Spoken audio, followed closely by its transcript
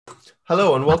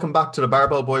Hello and welcome back to the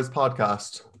Barbell Boys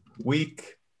podcast.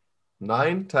 Week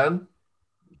 9, 10,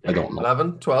 I don't know.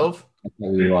 11, 12.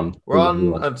 We're on. We're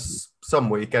on some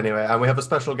week anyway, and we have a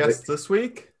special guest this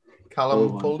week,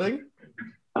 Callum Holding.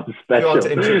 I'm Do special. you want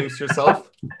to introduce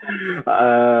yourself?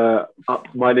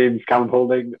 My name's Callum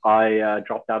Holding. I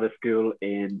dropped out of school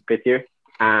in fifth year,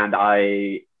 and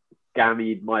I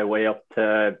gammied my way up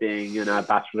to being in a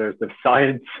Bachelor's of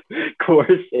Science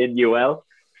course in UL.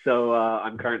 So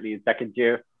I'm currently in second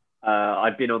year.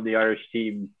 I've been on the Irish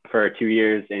team for 2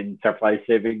 years in surf life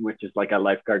saving, which is like a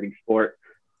lifeguarding sport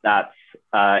that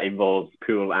involves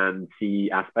pool and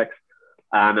sea aspects.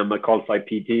 And I'm a qualified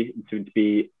PT and soon to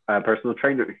be a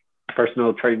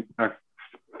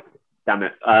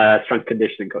strength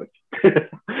conditioning coach.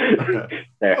 Okay.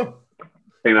 There. Oh, I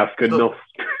think that's good enough.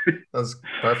 that's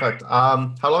perfect.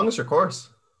 How long is your course?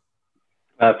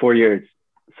 4 years.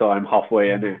 So I'm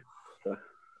halfway in there.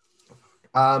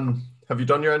 Have you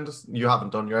done your you haven't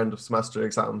done your end of semester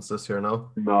exams this year,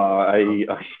 no? No, I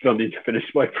still need to finish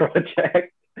my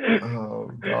project.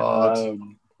 Oh God.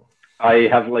 I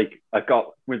have I've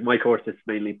got with my course it's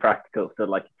mainly practical, so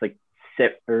it's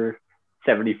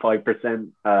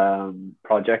 75%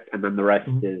 project, and then the rest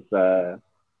is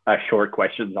short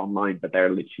questions online, but they're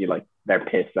literally they're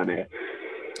piss anyway.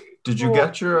 Did you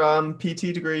get your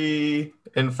PT degree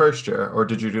in first year, or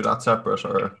did you do that separate?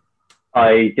 Or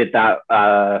I did that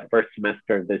first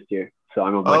semester of this year, so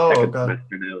I'm on my second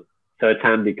semester now. So it's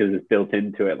handy because it's built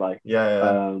into it.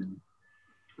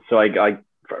 So I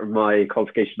for my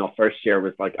qualification of first year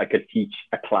was I could teach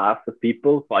a class of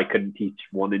people, but I couldn't teach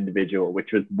one individual,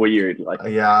 which was weird.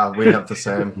 Yeah, we have the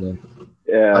same.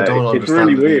 I don't understand it's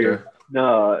really weird. Either.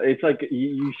 No, it's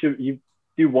you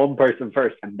do one person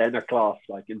first and then a class,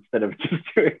 instead of just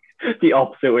doing the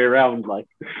opposite way around.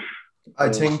 I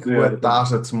think with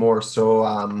that, it's more so.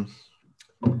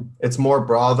 It's more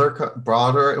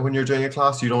broader when you're doing a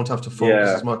class. You don't have to focus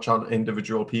as much on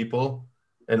individual people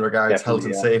in regards health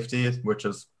and safety, which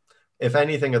is, if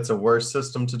anything, it's a worse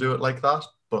system to do it like that.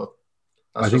 But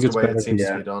that's just the way it seems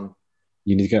to be done.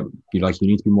 You need to you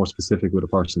need to be more specific with a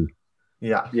person.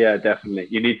 Yeah, definitely.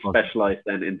 You need to specialize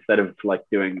then instead of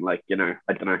doing I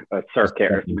don't know, a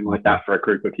circuit or something like that for a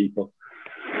group of people.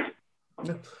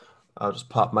 Yeah. I'll just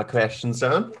pop my questions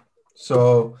down.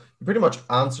 So you pretty much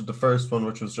answered the first one,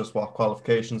 which was just what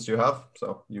qualifications do you have?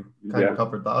 So you kind of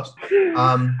covered that.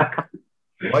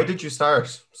 Why did you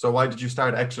start? So why did you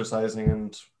start exercising,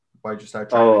 and why did you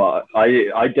start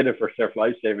training? I did it for surf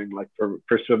life saving,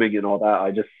 for swimming and all that.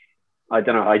 I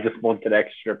don't know. I just wanted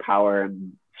extra power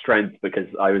and strength because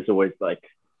I was always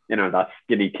that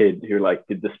skinny kid who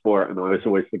did the sport, and I was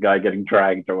always the guy getting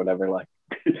dragged or whatever.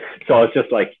 So I was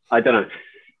just I don't know.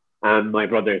 And my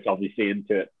brother is obviously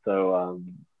into it, so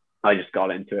I just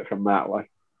got into it from that way.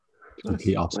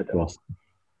 Complete opposite to us.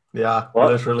 Yeah,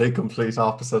 literally complete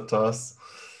opposite to us.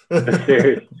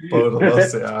 Both of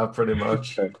us, yeah, pretty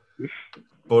much.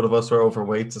 Both of us were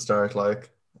overweight to start. So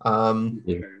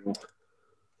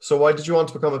why did you want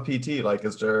to become a PT?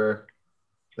 Is there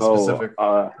a specific?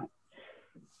 I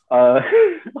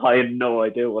had no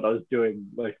idea what I was doing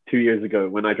 2 years ago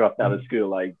when I dropped out of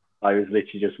school. I was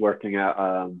literally just working at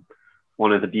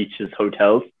one of the beaches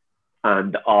hotels,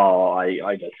 and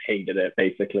I just hated it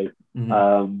basically.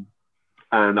 And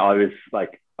I was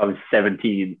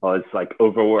 17. I was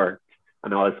overworked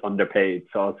and I was underpaid,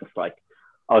 so I was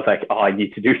just I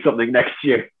need to do something next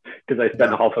year because I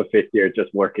spent half of fifth year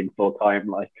just working full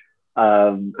time.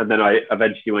 And then I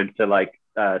eventually went to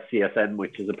CSN,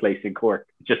 which is a place in Cork,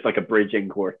 just a bridging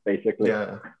course basically.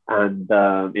 Yeah. And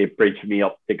it bridged me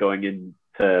up to going into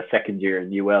second year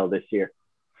in UL this year.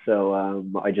 So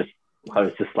I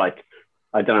was just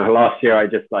I don't know, last year I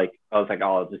was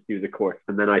I'll just do the course,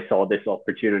 and then I saw this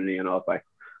opportunity and I was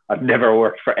I've never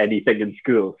worked for anything in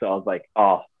school, so I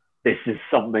was this is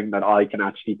something that I can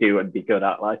actually do and be good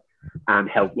at and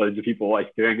help loads of people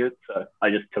whilst doing it. So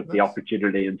I just took the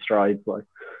opportunity in stride.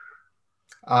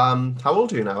 How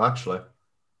old are you now actually?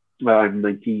 Well, I'm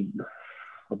 19.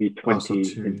 I'll be 20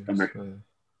 in summer.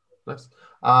 Nice.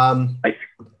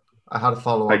 I had a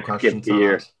follow-on question to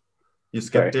that. You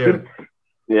skipped a year?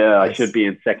 Yeah, nice. I should be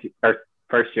in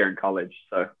first year in college.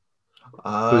 So.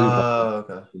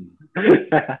 Okay.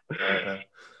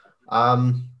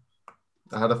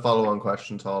 I had a follow-on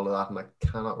question to all of that, and I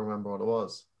cannot remember what it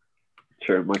was.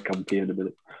 Sure, it might come to you in a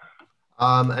minute.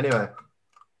 Anyway,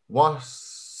 what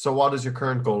is your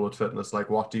current goal with fitness?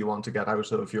 What do you want to get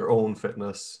out of your own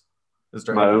fitness? Is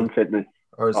there my own fitness?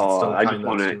 Or is it still I just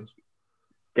want to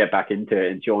get back into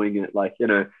it, enjoying it.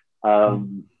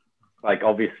 like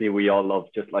obviously we all love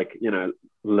just like, you know,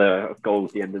 the goal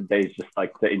at the end of the day is just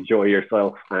like to enjoy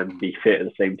yourself and be fit at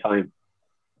the same time.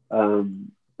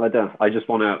 I don't. I just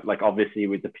want to like obviously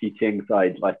with the PTing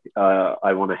side, like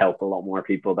I want to help a lot more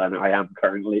people than I am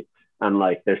currently. And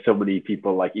like there's so many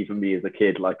people, like even me as a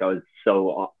kid, like I was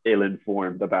so ill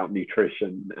informed about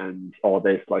nutrition and all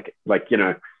this, like you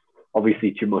know,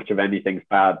 obviously too much of anything's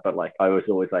bad, but like I was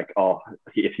always like, oh,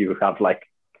 if you have like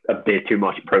a bit too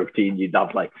much protein, you'd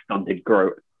have like stunted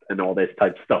growth and all this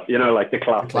type of stuff, you know, like the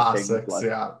classics, things, like,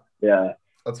 yeah.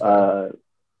 That's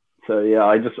so yeah,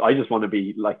 I just want to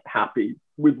be like happy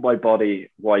with my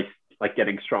body whilst like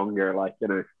getting stronger, like, you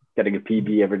know, getting a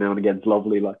PB every now and again is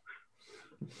lovely, like.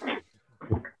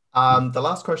 The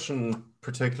last question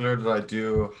particular that I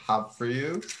do have for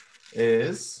you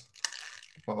is,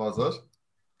 what was it?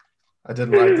 I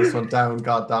didn't write this one down,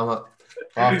 god damn it.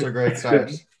 Off to a great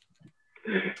start.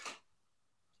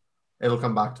 It'll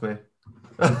come back to me.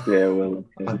 Yeah, well.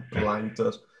 I blanked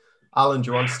it. Alan, do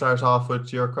you want to start off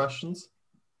with your questions?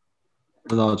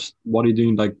 No, just what are you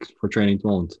doing like for training at the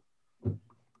moment,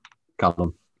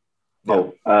 Callum?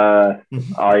 Oh, I've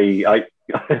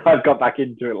got back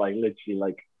into it like literally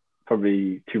like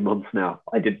probably 2 months now.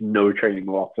 I did no training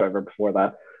whatsoever before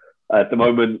that. At the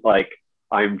moment, like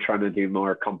I'm trying to do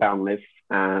more compound lifts,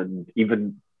 and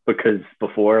even because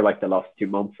before like the last 2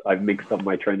 months, I've mixed up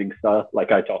my training style.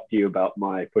 Like I talked to you about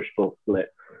my push-pull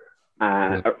split,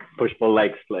 push-pull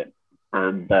leg split,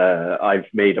 and I've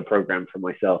made a program for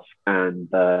myself. And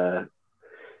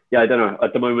yeah, I don't know.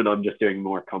 At the moment, I'm just doing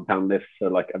more compound lifts. So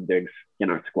like I'm doing, you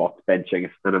know, squats, benching,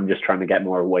 and I'm just trying to get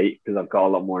more weight because I've got a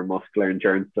lot more muscular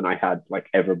endurance than I had like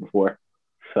ever before.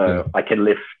 So I can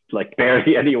lift like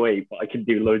barely any weight, but I can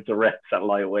do loads of reps at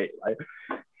light weight. Like,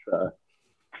 so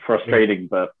frustrating,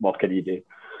 but what can you do?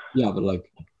 Yeah, but like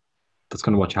that's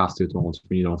kind of what you have to do at the moment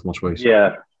when you don't have much weight.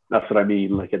 Yeah, that's what I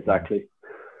mean. Like exactly.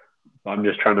 So I'm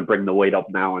just trying to bring the weight up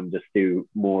now and just do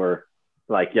more,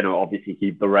 like, you know, obviously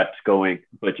keep the reps going,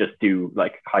 but just do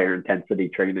like higher intensity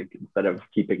training instead of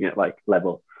keeping it like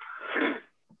level.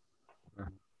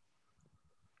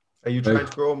 Are you trying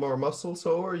to grow more muscle,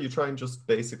 or are you trying just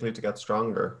basically to get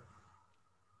stronger?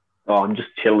 Oh, I'm just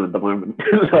chilling at the moment.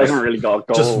 I haven't really got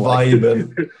a goal. Just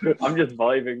vibing. Like, I'm just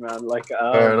vibing, man. Like,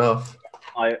 fair enough.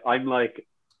 I'm like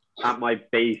at my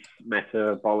base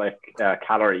metabolic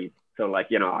calories. So like,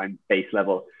 you know, I'm base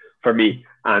level for me,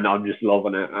 and I'm just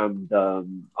loving it. And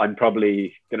I'm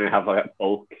probably gonna have a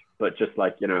bulk, but just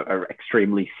like, you know, an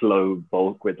extremely slow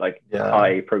bulk with like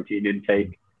high protein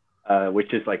intake,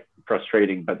 which is like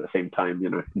frustrating, but at the same time, you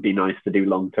know, it'd be nice to do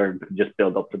long term and just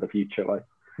build up to the future. Like,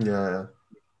 yeah,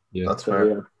 that's so,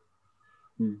 fair.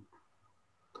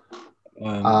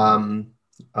 Yeah.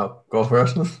 Oh, go for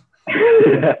it.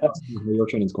 How your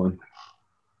training's going?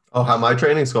 Oh, how my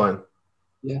training's going?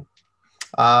 Yeah.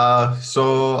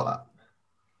 So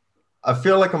I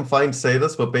feel like I'm fine to say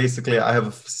this, but basically I have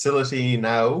a facility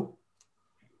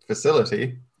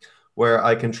where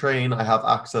I can train. I have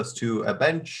access to a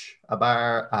bench, a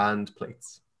bar, and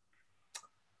plates.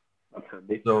 That's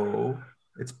handy. So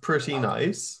it's pretty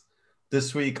nice.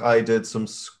 This week I did some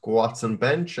squats and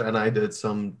bench, and I did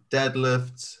some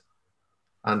deadlifts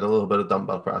and a little bit of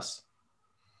dumbbell press.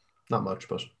 Not much,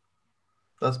 but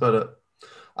that's about it.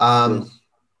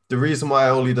 The reason why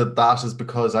I only did that is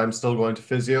because I'm still going to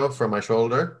physio for my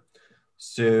shoulder.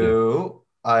 So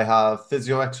I have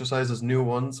physio exercises, new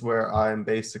ones, where I'm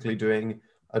basically doing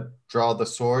a draw the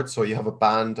sword. So you have a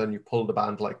band and you pull the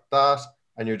band like that,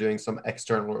 and you're doing some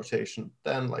external rotation,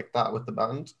 then like that with the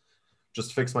band, just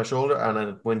to fix my shoulder. And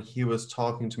then when he was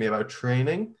talking to me about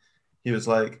training, he was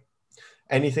like,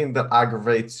 anything that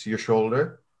aggravates your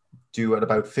shoulder, do at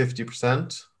about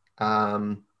 50%.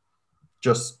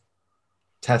 Just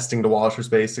testing the waters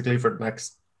basically for the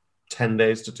next 10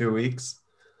 days to 2 weeks.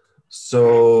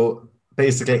 So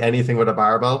basically anything with a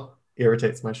barbell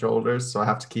irritates my shoulders. So I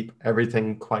have to keep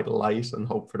everything quite light and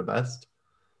hope for the best.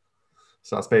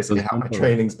 So that's basically how my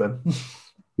training's been.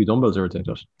 Do dumbbells irritate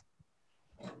us?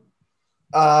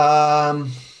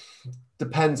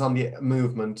 Depends on the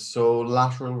movement. So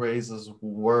lateral raises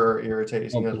were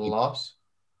irritating it a lot.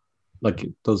 Like,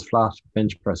 does flat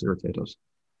bench press irritate us?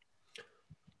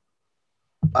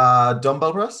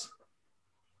 Dumbbell press?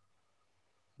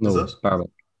 No, is it?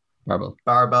 Barbell.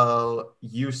 Barbell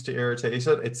used to irritate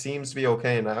it. It seems to be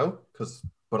okay now,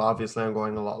 but obviously I'm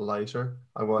going a lot lighter.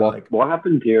 I'm going what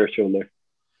happened to your shoulder?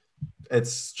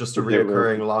 It's just a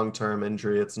reoccurring long-term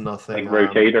injury. It's nothing. Like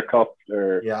rotator cuff,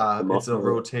 or it's a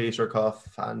rotator cuff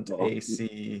and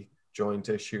AC joint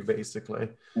issue, basically.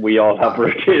 We all have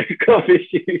rotator cuff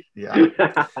issues. Yeah,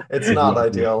 it's not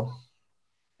ideal.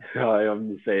 I am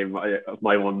the same.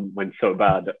 My one went so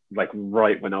bad, like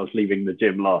right when I was leaving the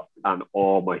gym last, and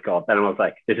oh my god! Then I was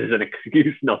like, this is an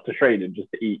excuse not to train and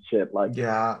just to eat shit. Like,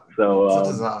 Yeah. so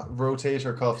does that.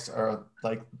 Rotator cuffs are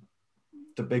like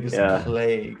the biggest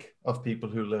plague of people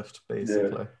who lift,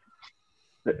 basically.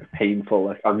 Painful.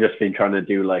 Like, I'm just been trying to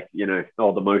do like, you know,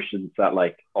 all the motions that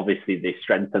like obviously they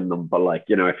strengthen them, but like,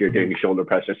 you know, if you're doing a shoulder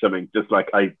press or something, just like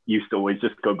I used to always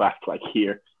just go back like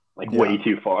here, like way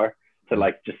too far to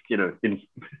like just, you know,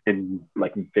 in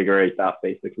like invigorate that,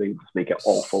 basically just make it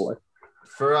awful. Like.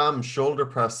 For shoulder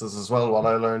presses as well, what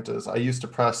I learned is I used to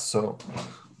press so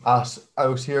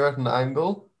out here at an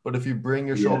angle, but if you bring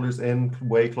your shoulders in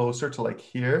way closer to like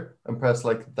here and press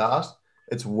like that,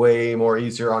 it's way more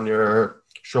easier on your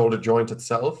shoulder joint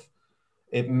itself.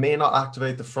 It may not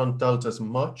activate the front delt as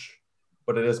much,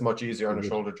 but it is much easier on a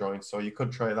shoulder joint. So you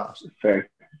could try that. Fair.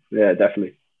 Yeah,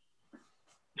 definitely.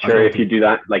 Sure, if you do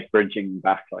that, like bridging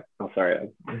back, like, oh, sorry.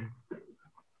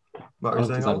 What I don't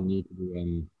think I need to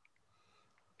do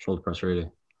shoulder press,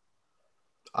 really.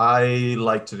 I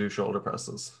like to do shoulder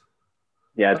presses.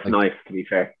 Yeah, it's like, nice, to be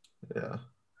fair. Yeah.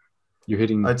 You're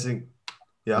hitting I think,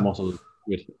 muscle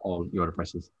with all your other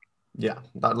presses. Yeah,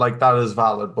 that is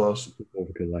valid, but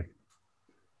because like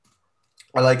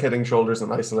I like hitting shoulders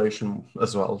in isolation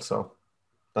as well, so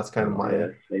that's kind of my.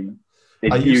 Same.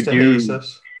 I used to hate it.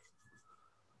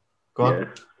 Go on.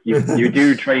 You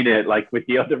do train it like with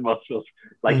the other muscles,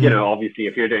 like you know, obviously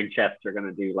if you're doing chest, you're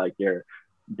gonna do like your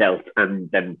delt, and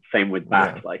then same with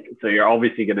back, like so you're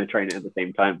obviously gonna train it at the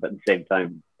same time, but at the same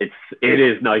time, it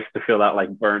is nice to feel that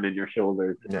like burn in your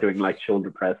shoulders doing like shoulder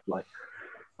press, like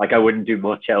I wouldn't do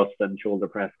much else than shoulder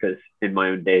press because in my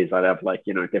own days I'd have like,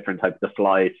 you know, different types of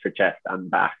flies for chest and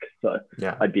back. So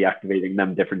I'd be activating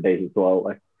them different days as well.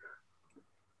 Like.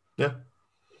 Yeah,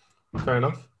 fair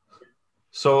enough.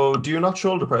 So do you not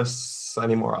shoulder press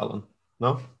anymore, Alan?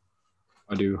 No?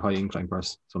 I do high incline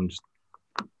press. So I'm just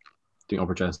doing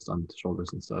upper chest and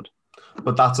shoulders instead.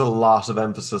 But that's a lot of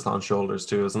emphasis on shoulders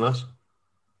too, isn't it?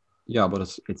 Yeah, but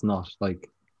it's not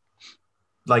like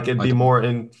it'd be more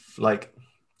in like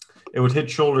it would hit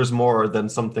shoulders more than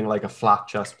something like a flat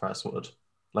chest press would,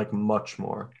 like much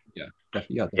more. Yeah,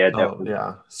 definitely. Definitely.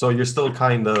 So you're still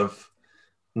kind of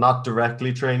not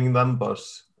directly training them, but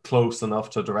close enough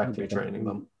to directly training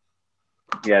them.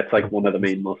 Yeah, it's like one of the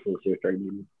main muscles you're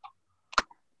training.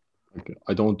 Okay.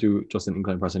 I don't do just an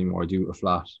incline press anymore. I do a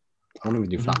flat. I don't even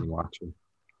do flat anymore, actually.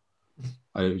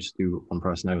 I just do one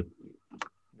press now.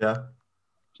 Yeah.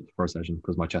 Just the first session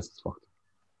because my chest is fucked.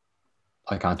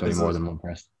 I can't do any more than one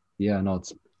press. Yeah, no,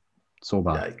 it's so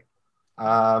bad.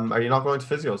 Yeah. Are you not going to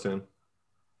physio soon?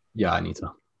 Yeah, I need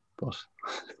to. But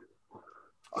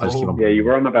you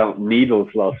were on about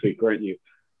needles last week, weren't you?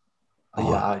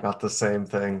 Yeah, I got the same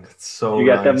thing. It's so you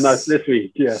get them this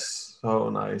week, yeah. So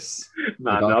nice.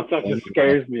 Man, that stuff just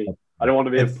scares me. I don't want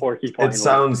to be a porcupine. It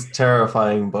sounds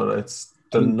terrifying, but it's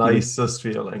the nicest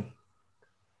feeling.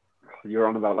 You're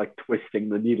on about like twisting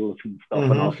the needles and stuff,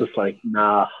 and I was just like,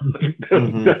 nah.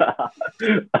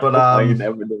 But I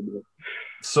never did it.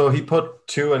 So he put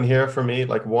two in here for me,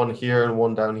 like one here and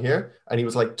one down here, and he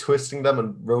was like twisting them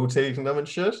and rotating them and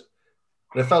shit.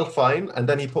 And it felt fine. And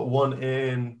then he put one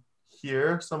in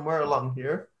here, somewhere along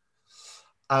here,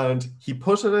 and he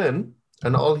put it in,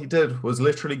 and all he did was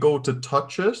literally go to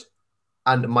touch it,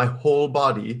 and my whole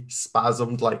body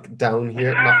spasmed like down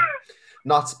here,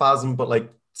 not spasm, but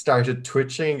like started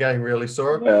twitching and getting really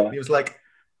sore. He was like,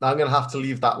 I'm gonna have to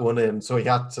leave that one in. So he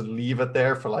had to leave it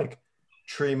there for like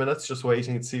 3 minutes, just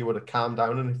waiting to see would it calm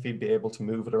down and if he'd be able to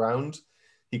move it around.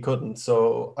 He couldn't,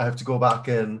 so I have to go back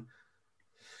in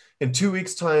 2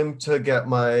 weeks' time to get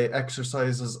my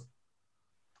exercises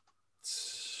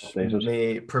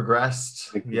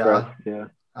progressed. Yeah.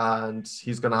 And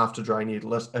he's gonna have to dry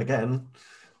needle it again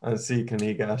and see can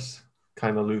he get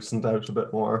kind of loosened out a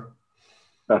bit more.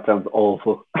 That sounds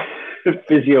awful.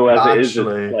 Physio as it is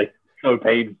like so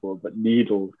painful, but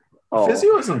needles.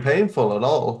 Physio isn't painful at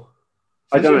all.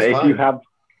 I don't know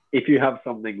if you have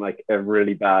something like a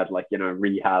really bad, like, you know,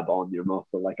 rehab on your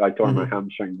muscle. Like I tore my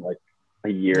hamstring like a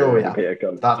year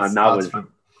ago, and that was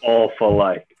awful.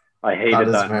 Like I hated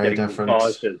that. Very different.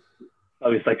 Massages. I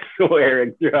was like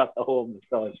swearing throughout the whole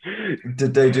massage.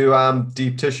 Did they do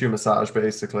deep tissue massage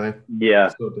basically? Yeah.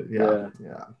 So yeah.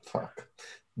 Fuck.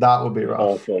 That would be rough.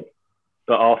 Awful.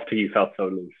 But after you felt so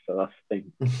loose, so that's the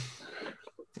thing.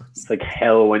 It's like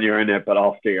hell when you're in it, but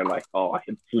after you're like, oh, I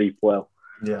can sleep well.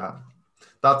 Yeah.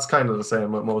 That's kind of the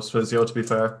same with most physio, to be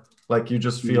fair. Like you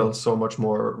just feel so much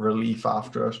more relief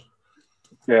after it.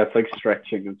 Yeah, it's like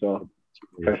stretching as well.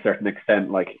 To a certain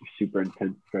extent, like super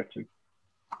intense stretching.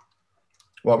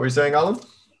 What were you saying, Alan?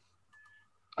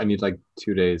 I need like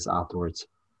 2 days afterwards.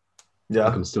 I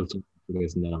Yeah. can still take 2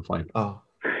 days and then I'm fine. Oh,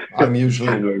 I'm usually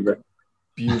Hangover.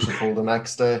 beautiful the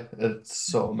next day. It's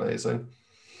so amazing.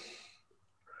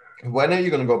 When are you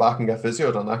going to go back and get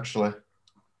physio done, actually?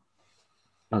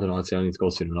 I don't know. I'd say I need to go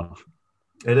soon enough.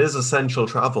 It is essential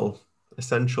travel.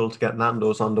 Essential to get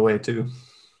Nando's on the way too.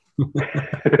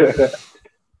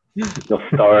 You'll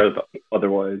starve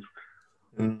otherwise.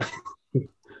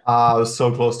 I was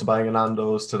so close to buying a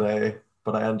Nando's today,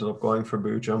 but I ended up going for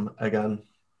Boojum again.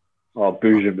 Oh,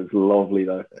 Boojum is lovely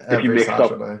though. Every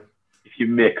Saturday. If you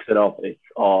mix it up, it's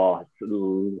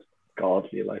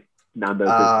godly. Like Nando's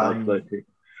is nice though too.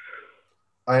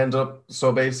 I ended up,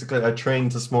 so basically I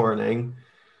trained this morning,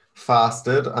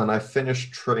 fasted, and I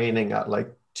finished training at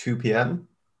like 2 p.m.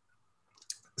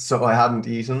 So I hadn't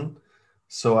eaten.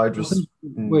 So I just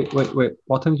wait.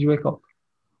 What time did you wake up?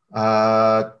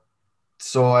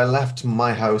 So I left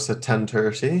my house at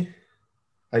 10:30.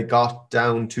 I got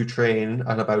down to train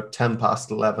at about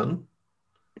 11:10.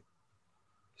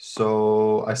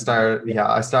 So I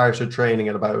started training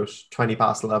at about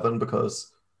 11:20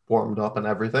 because warmed up and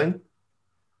everything.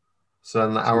 So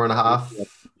an hour and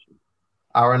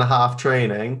a half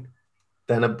training,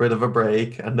 then a bit of a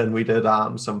break, and then we did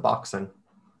some boxing.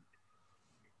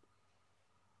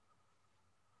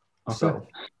 Okay. So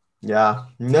yeah,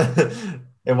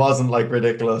 it wasn't like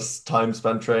ridiculous time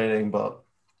spent training, but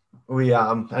we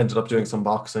ended up doing some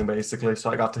boxing basically. So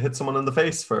I got to hit someone in the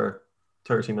face for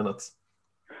 30 minutes.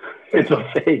 It's a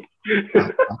fake.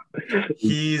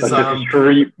 He's like a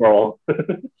street brawl.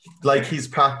 Like he's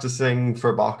practicing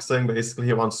for boxing. Basically,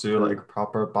 he wants to do like a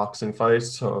proper boxing fight.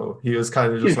 So he was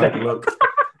kind of just like, look,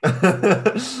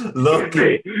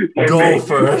 go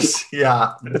for it.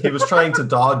 Yeah, he was trying to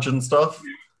dodge and stuff.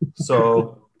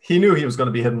 So he knew he was going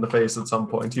to be hit in the face at some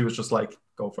point. He was just like,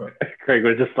 go for it. Craig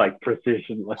was just like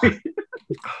precision. Like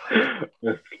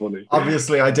that's funny.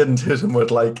 Obviously, I didn't hit him with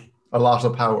like a lot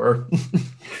of power.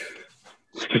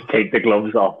 Just take the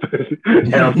gloves off.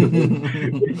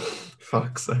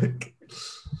 Fuck's sake.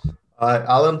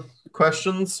 Alan,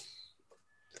 questions?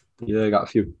 Yeah, I got a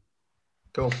few.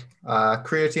 Cool.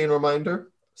 Creatine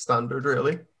reminder, standard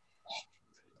really.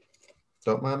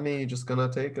 Don't mind me, just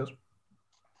gonna take it.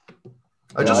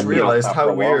 I just realized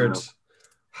how weird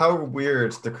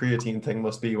the creatine thing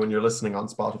must be when you're listening on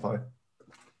Spotify.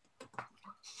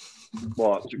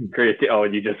 What? Creatine? Oh,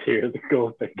 you just hear the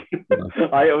go thing.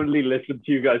 I only listen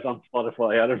to you guys on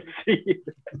Spotify. I don't see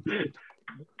it.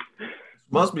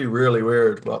 Must be really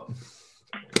weird, but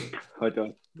I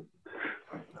don't.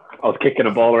 I was kicking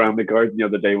a ball around the garden the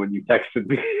other day when you texted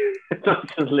me. I was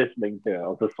just listening to it. I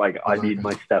was just like, I need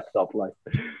my steps up. Like,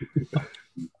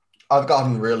 I've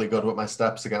gotten really good with my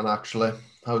steps again. Actually,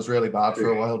 I was really bad for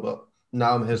a while, but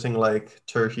now I'm hitting like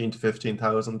 13 to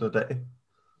 15,000 a day.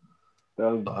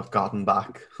 So I've gotten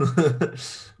back.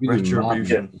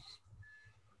 Retribution.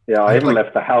 Yeah, I haven't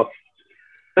left the house,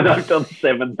 and I've done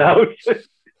 7,000.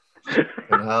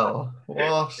 Hell,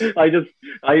 what?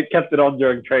 I kept it on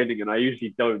during training, and I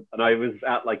usually don't. And I was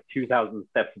at like 2,000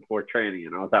 steps before training,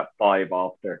 and I was at 5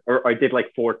 after. Or I did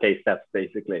like 4K steps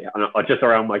basically, and I just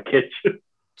around my kitchen.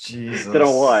 Jesus. Don't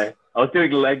know why. I was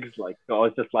doing legs, like, so I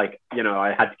was just like,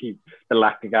 I had to keep the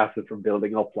lactic acid from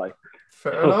building up, like.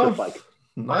 Fair enough. Like,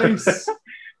 nice. It's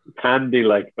handy,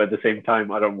 like, but at the same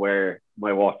time, I don't wear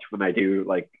my watch when I do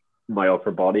like my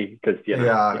upper body because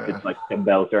if it's like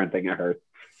dumbbells or anything, it hurts.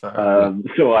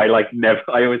 So I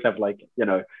always have like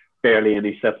barely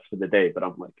any steps for the day, but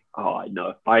I'm like, oh,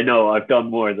 I know I've done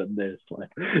more than this. Like,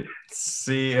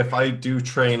 see, if I do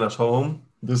train at home,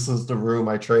 this is the room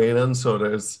I train in, so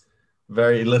there's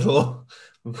very little.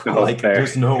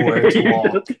 There's nowhere to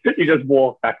walk. You just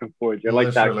walk back and forth. You're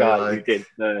like that guy who did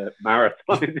the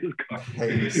marathon in his car.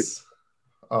 Pace.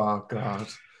 Oh god,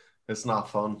 it's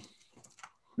not fun.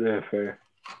 Yeah, fair.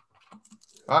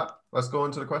 All right, let's go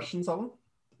into the questions, Alan.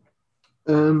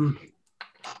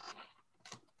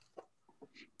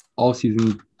 All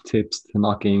season tips to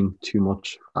not gain too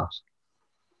much fat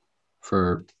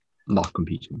for not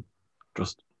competing.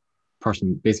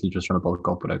 Basically just trying to bulk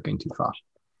up without getting too fat.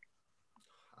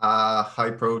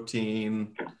 High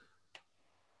protein,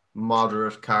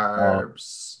 moderate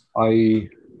carbs. I'm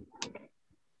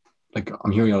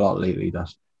hearing a lot lately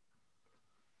that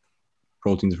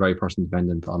protein is very person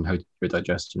dependent on how your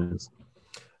digestion is.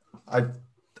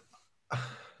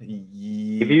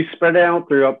 If you spread it out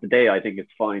throughout the day, I think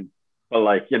it's fine. But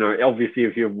like, obviously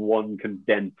if you have one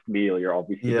condensed meal, you're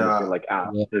obviously gonna feel like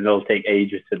it'll take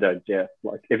ages to digest.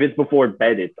 Like if it's before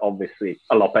bed, it's obviously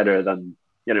a lot better than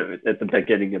at the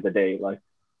beginning of the day. Like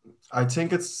I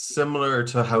think it's similar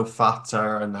to how fats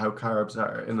are and how carbs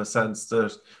are in the sense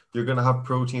that you're going to have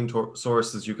protein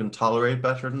sources you can tolerate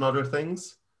better than other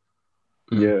things.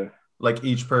 Yeah. Like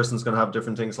each person's going to have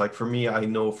different things. Like for me, I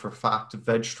know for fact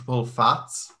vegetable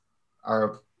fats are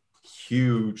a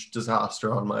huge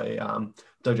disaster on my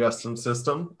digestive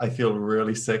system. I feel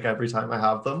really sick every time I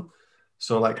have them.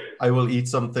 So like I will eat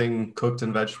something cooked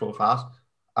in vegetable fat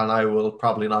and I will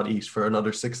probably not eat for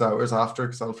another 6 hours after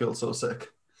because I'll feel so sick,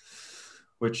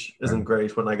 which isn't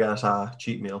great when I get a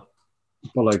cheat meal.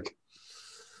 But like,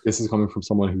 this is coming from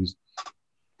someone who's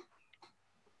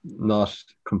not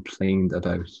complained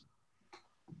about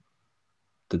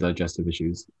the digestive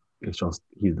issues. It's just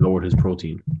he's lowered his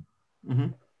protein,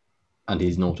 and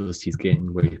he's noticed he's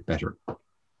gaining weight better.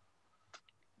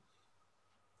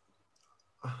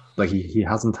 Like he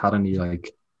hasn't had any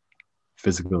like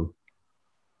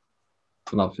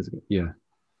not physical, yeah.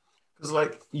 Because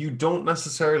like you don't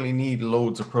necessarily need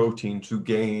loads of protein to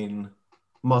gain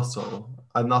muscle.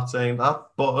 I'm not saying that,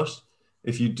 but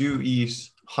if you do eat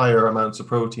higher amounts of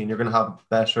protein, you're going to have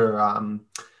better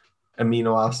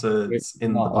amino acids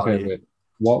in the body. Okay, wait.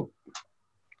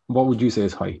 What would you say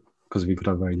is high? Because we could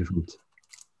have very different.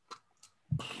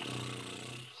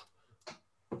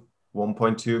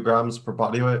 1.2 grams per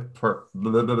body weight per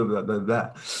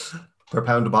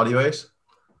pound of body weight.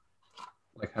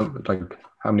 Like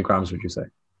how many grams would you say?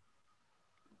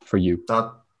 For you?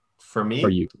 That for me? For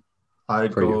you?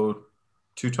 I'd go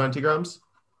 220 grams.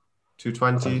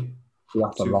 220.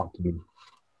 That's a lot to do.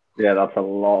 Yeah, that's a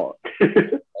lot.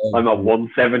 I'm at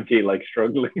 170, like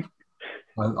struggling.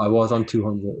 I was on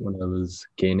 200 when I was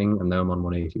gaining, and now I'm on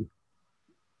 180.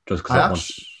 Just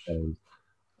because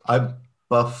I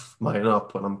buff mine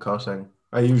up when I'm cutting.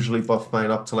 I usually buff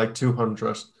mine up to like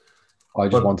 200. I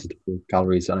just wanted to put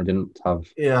calories, and I didn't have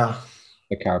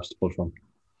the carbs to pull from.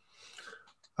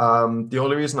 The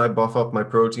only reason I buff up my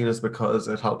protein is because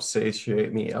it helps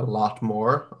satiate me a lot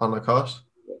more on a cut.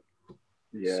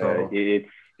 Yeah, so, it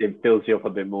fills you up a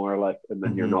bit more, like, and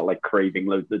then you're not like craving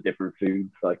loads of different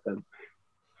foods like that.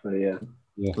 So yeah.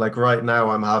 Like right now,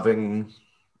 I'm having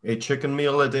a chicken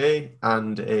meal a day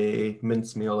and a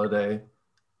mince meal a day,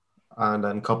 and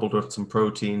then coupled with some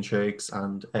protein shakes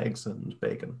and eggs and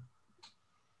bacon.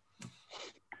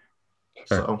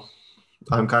 Sure. So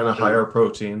I'm kind of higher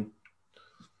protein.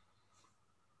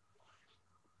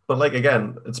 But like,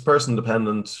 again, it's person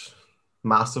dependent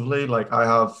massively. Like I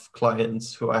have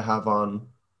clients who I have on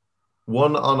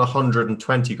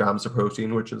 120 grams of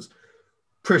protein, which is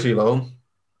pretty low.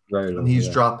 Very low. And he's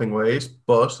dropping weight,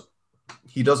 but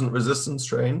he doesn't resistance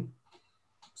train.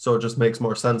 So it just makes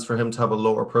more sense for him to have a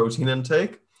lower protein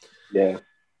intake. Yeah.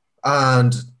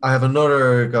 And I have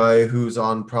another guy who's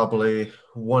on probably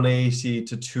 180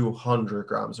 to 200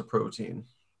 grams of protein.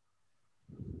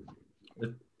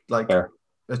 It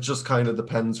just kind of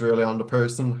depends really on the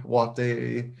person, what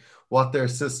their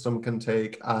system can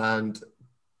take and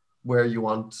where you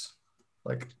want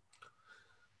to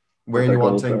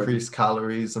increase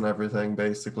calories and everything,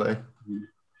 basically.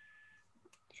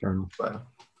 Sure enough. But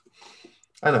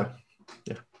I know.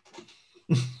 Yeah.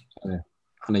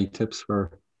 Any tips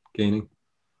for gaining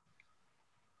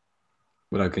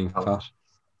without getting fat?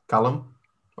 Callum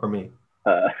or me?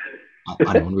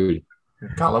 Anyone really.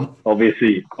 Callum.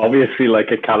 Obviously,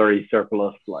 like a calorie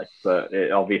surplus, like, but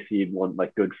obviously you'd want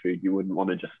like good food. You wouldn't want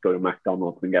to just go to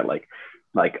McDonald's and get like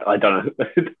I don't know,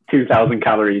 2,000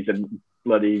 calories in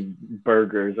bloody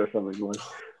burgers or something like.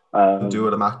 Do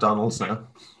it at McDonald's now.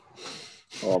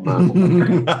 Oh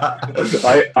man,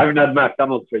 I haven't had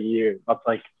McDonald's for years.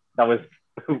 That was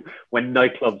when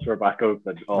nightclubs were back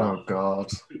open. Oh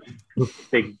God,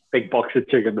 big box of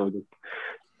chicken nuggets.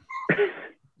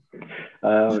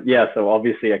 So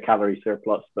obviously a calorie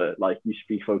surplus, but like you should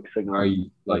be focusing on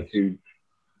like food.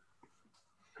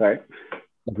 Sorry,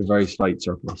 like a very slight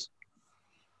surplus.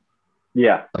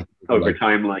 Yeah, like over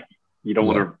time, like you don't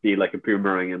want to be like a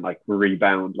boomerang and like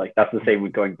rebound. Like that's the same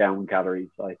with going down calories.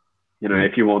 Like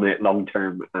if you want it long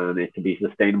term and it to be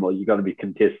sustainable, you got to be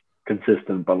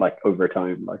consistent, but like over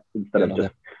time, like instead of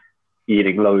just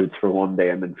eating loads for one day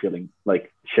and then feeling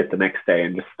like shit the next day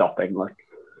and just stopping. Like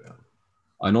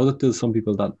I know that there's some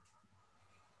people that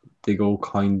they go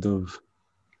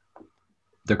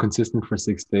they're consistent for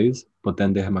 6 days, but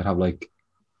then they might have like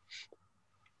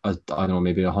I don't know,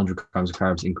 maybe 100 grams of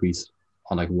carbs increase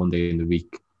on like one day in the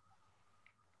week.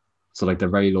 So like they're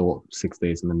very low 6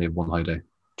 days and then they have one high day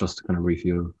just to kind of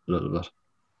refuel a little bit.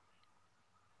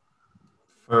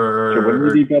 So wouldn't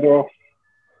you be better off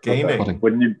gaining?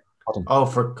 Wouldn't you?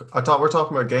 I thought we're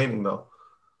talking about gaining though.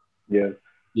 Yeah.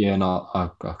 Yeah, no,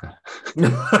 okay.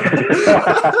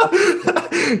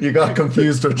 You got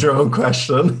confused with your own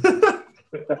question.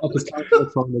 I just can't go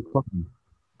from the cooking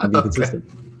and being Okay.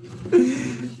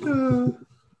 consistent.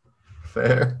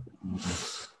 Fair.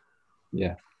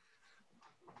 Yeah.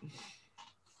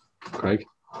 Craig?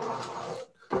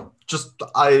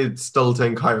 I still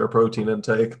think higher protein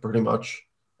intake pretty much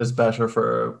is better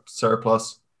for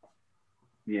surplus.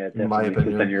 Yeah, In my definitely. Because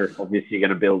then opinion, you're obviously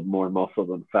going to build more muscle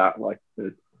than fat, like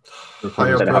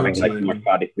higher instead of having like more protein,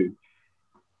 fatty food.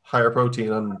 higher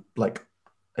protein, and like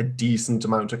a decent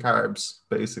amount of carbs,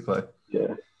 basically.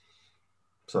 Yeah.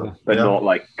 So, But yeah, not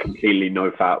like completely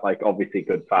no fat, like obviously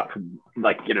good fat from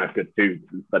like, good foods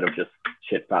instead of just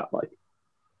shit fat, like.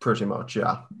 pretty much,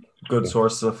 yeah. Good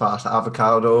sources of fat: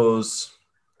 avocados,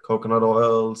 coconut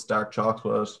oils, dark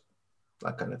chocolate,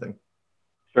 that kind of thing.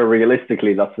 So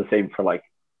realistically, that's the same for like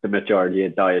the majority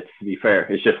of diets, to be fair.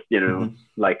 It's just,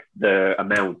 like the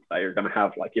amount that you're going to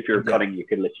have. Like if you're cutting, you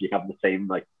could literally have the same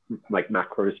like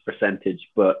macros percentage,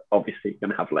 but obviously you're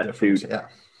going to have less food. Yeah,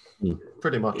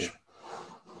 pretty much. Yeah.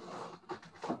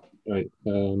 Right.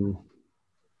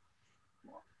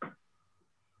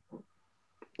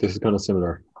 This is kind of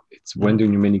similar. It's when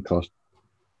doing your mini cut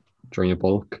during your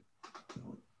bulk,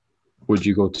 would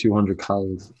you go 200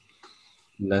 calories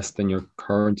less than your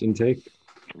current intake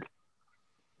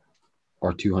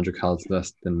or 200 calories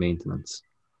less than maintenance?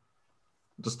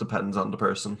 Just depends on the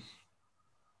person.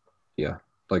 Yeah,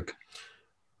 like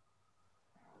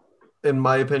in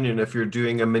my opinion, if you're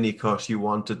doing a mini cut, you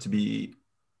want it to be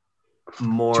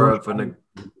more of an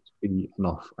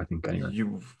enough, I think. Anyway,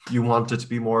 you want it to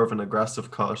be more of an aggressive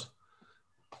cut.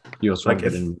 You just want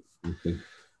it in.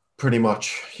 Pretty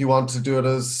much, you want to do it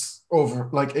as over.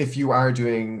 Like if you are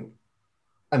doing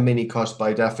a mini cut,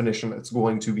 by definition, it's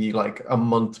going to be like a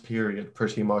month period,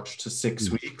 pretty much to 6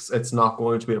 weeks. It's not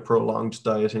going to be a prolonged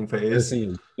dieting phase.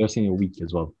 They're saying a week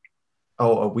as well.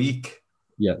 Oh, a week?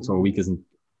 Yeah, so a week isn't.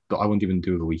 I wouldn't even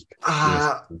do the week.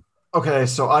 Okay,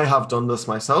 so I have done this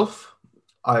myself.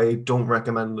 I don't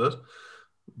recommend it,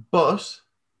 but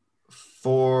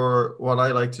for what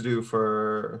I like to do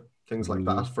for things like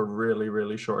that, for really,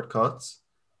 really short cuts,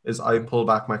 is I pull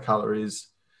back my calories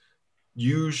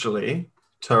usually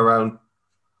to around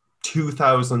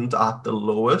 2,000 at the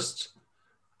lowest,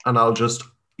 and I'll just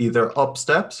either up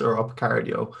steps or up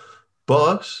cardio.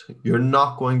 But you're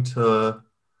not going to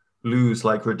lose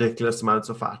like ridiculous amounts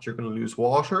of fat. You're going to lose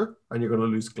water and you're going to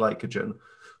lose glycogen.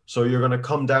 So you're going to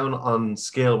come down on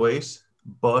scale weight,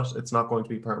 but it's not going to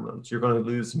be permanent. You're going to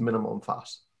lose minimum fat.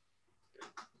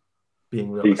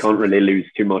 Being realistic. So you can't really lose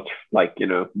too much, like,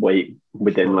 weight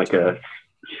within like a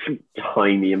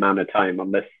tiny amount of time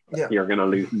unless you're going to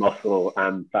lose muscle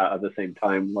and fat at the same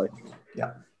time. Like,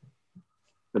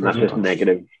 and that's just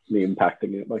negatively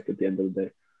impacting it, like, at the end of the day.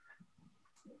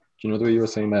 Do you know the way you were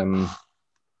saying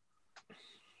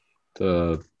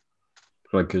the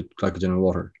glycogen and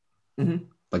water? Mm-hmm.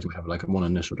 Like you have like one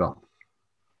initial drop.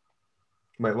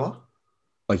 Wait, what?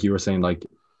 Like you were saying, like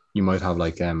you might have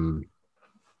like a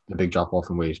big drop off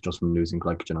in weight just from losing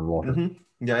glycogen and water.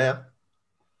 Mm-hmm. Yeah.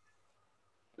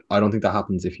 I don't think that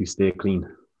happens if you stay clean.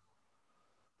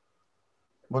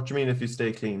 What do you mean if you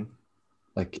stay clean?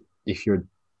 Like if you're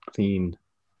clean,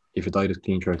 if your diet is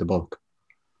clean throughout the bulk,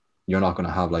 you're not going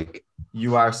to have like...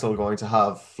 You are still going to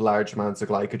have large amounts of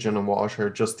glycogen and water.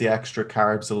 Just the extra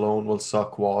carbs alone will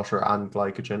suck water and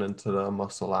glycogen into the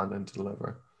muscle and into the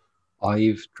liver.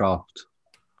 I've dropped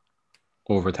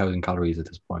over 1,000 calories at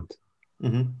this point.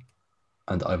 Mm-hmm.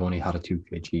 And I've only had a 2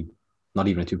 kg, not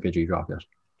even a 2 kg drop yet.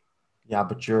 Yeah,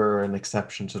 but you're an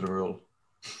exception to the rule.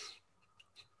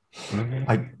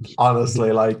 I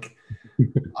honestly, like,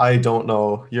 I don't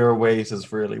know. Your weight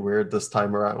is really weird this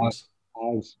time around. I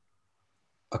have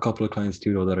a couple of clients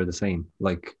too, though, that are the same.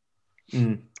 Like,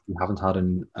 we haven't had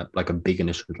a big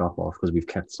initial drop off because we've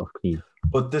kept stuff clean.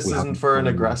 But this isn't for an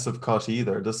aggressive cut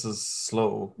either. This is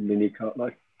slow. Mini cut,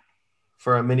 like.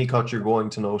 For a mini cut, you're going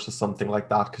to notice something like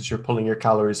that because you're pulling your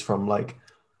calories from, like,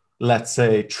 let's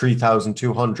say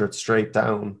 3,200 straight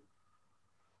down,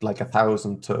 like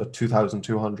 1,000 to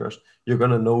 2,200. You're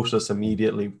going to notice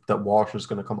immediately that water is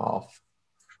going to come off.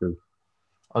 True.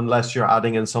 Unless you're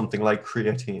adding in something like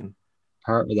creatine.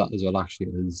 Part of that as well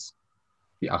actually is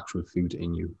the actual food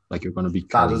in you. Like you're going to be...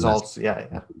 That is also,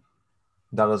 yeah.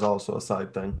 That is also a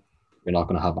side thing. You're not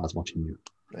going to have as much in you.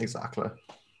 Exactly.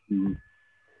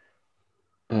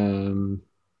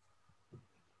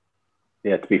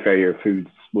 Yeah, to be fair, your foods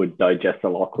would digest a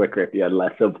lot quicker if you had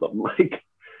less of them. Like,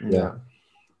 yeah.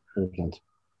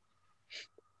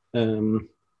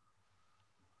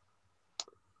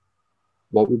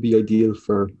 What would be ideal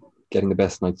for getting the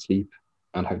best night's sleep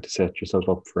and how to set yourself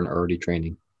up for an early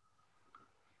training.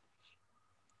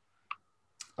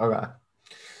 Okay.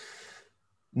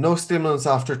 No stimulants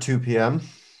after 2 p.m.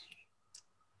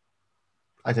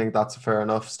 I think that's a fair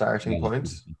enough starting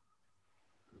point.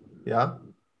 Yeah?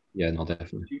 Yeah, no,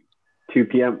 definitely. 2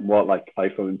 p.m. What, like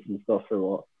iPhones and stuff or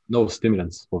what? No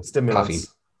stimulants.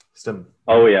 Stimulants.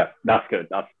 Oh yeah, that's good.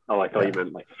 I thought you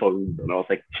meant like phones, and I was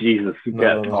like, Jesus,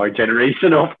 get our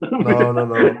generation off them. No.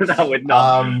 That would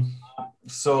not.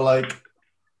 So like,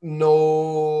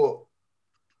 no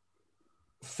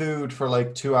food for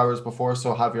like 2 hours before.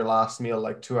 So have your last meal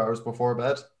like 2 hours before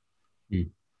bed.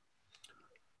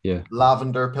 Yeah.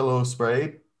 Lavender pillow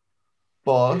spray,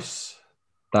 but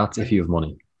that's if you have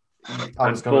money. I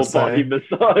was going to say body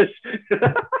massage.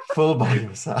 Full body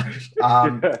massage.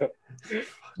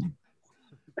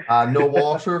 No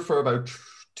water for about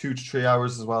 2 to 3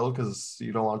 hours as well, because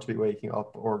you don't want to be waking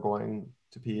up or going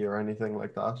to pee or anything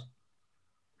like that.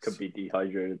 Could be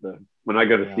dehydrated though. When I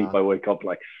go to sleep, I wake up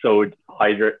like so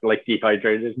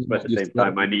dehydrated, but at the same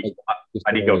time, I need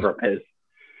to go for a piss.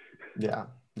 Yeah,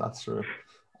 that's true.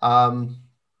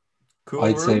 Cool.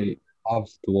 I'd say have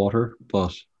the water,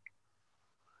 but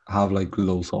have like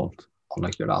low salt on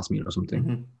like your last meal or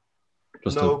something.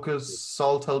 No, because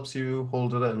salt helps you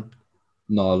hold it in.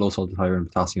 No, low salt is higher in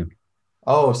potassium.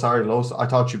 Oh, sorry, low. I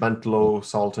thought you meant low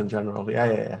salt in general.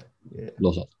 Yeah.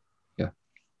 Low salt. Yeah.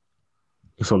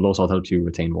 So low salt helps you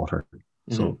retain water.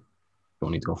 So you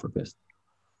don't need to go for a piss.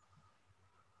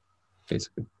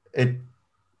 Basically.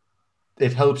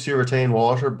 It helps you retain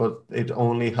water, but it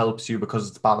only helps you because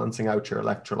it's balancing out your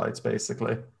electrolytes,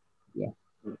 basically. Yeah.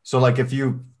 So like if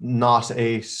you've not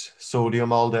ate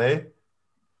sodium all day,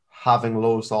 having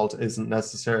low salt isn't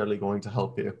necessarily going to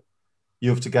help you. You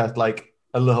have to get like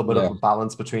a little bit of a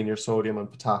balance between your sodium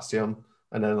and potassium,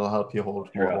 and then it'll help you hold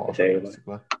more water,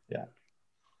 basically.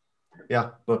 Yeah,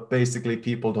 but basically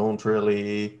people don't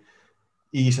really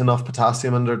eat enough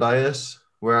potassium in their diet,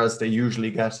 whereas they usually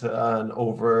get an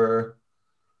overconsumption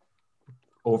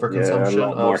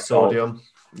of sodium. Salt.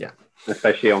 Yeah.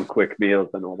 Especially on quick meals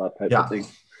and all that type of thing.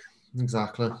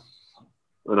 Exactly.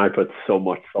 And I put so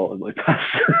much salt in my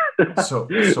pasta. So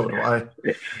do I.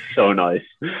 It's so nice.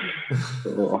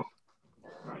 Cool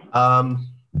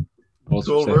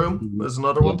room is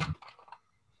another one.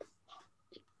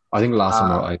 I think last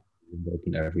summer I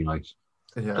opened every night.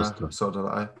 Yeah, so did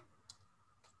I.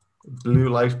 Blue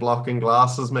light blocking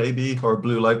glasses, maybe, or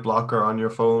blue light blocker on your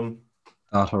phone.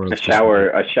 A shower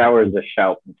is a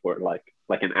shout for like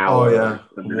an hour. Oh yeah,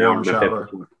 warm shower.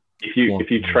 If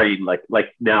you train like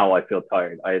now, I feel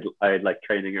tired. I had like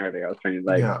training earlier. I was training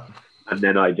legs, and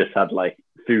then I just had like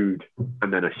food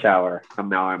and then a shower, and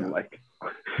now I'm like,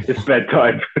 it's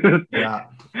bedtime. Yeah,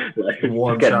 like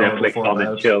warm get Netflix on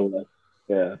and chill.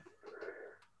 Yeah,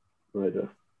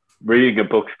 reading a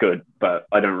book's good, but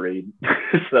I don't read.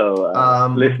 So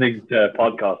listening to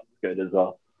podcasts is good as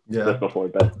well. Yeah, just before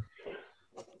bed.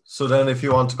 So then, if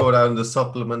you want to go down the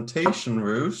supplementation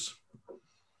route.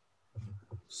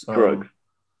 Drugs.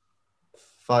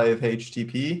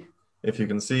 5-HTP, if you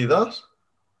can see that.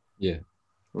 Yeah.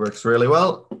 Works really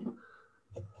well.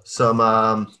 Some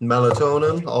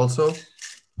melatonin also.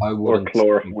 Or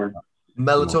chloroform.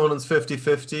 Melatonin's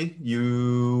 50-50.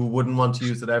 You wouldn't want to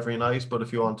use it every night, but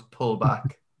if you want to pull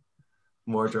back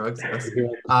more drugs, yes.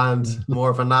 And more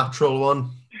of a natural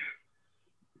one.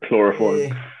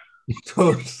 Chloroform.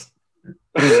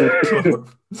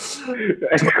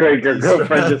 Craig, your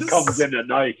girlfriend just comes in at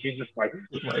night. She's just like,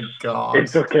 oh my God,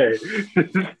 it's okay.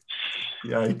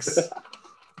 Yikes!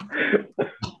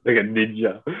 Like a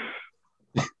ninja.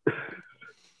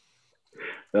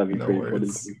 That'd be pretty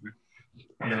funny.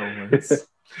 No words.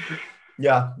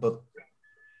 Yeah, but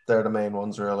they're the main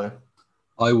ones, really.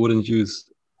 I wouldn't use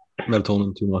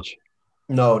melatonin too much.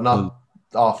 No, not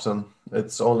often.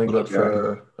 It's only good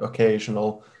for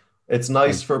occasional. It's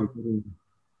nice for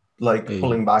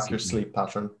pulling back your sleep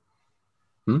pattern.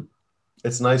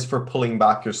 It's nice for pulling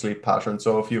back your sleep pattern.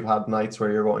 So if you've had nights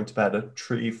where you're going to bed at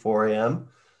 3-4 a.m.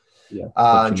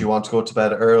 And you want to go to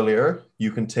bed earlier,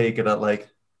 you can take it at like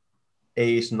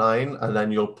 8-9, and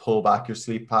then you'll pull back your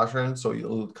sleep pattern. So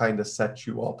it'll kind of set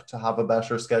you up to have a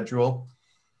better schedule.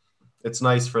 It's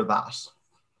nice for that.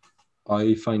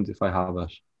 I find if I have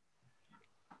it,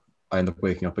 I end up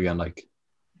waking up again like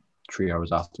 3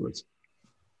 hours afterwards.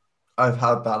 I've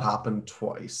had that happen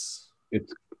twice.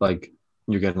 It's like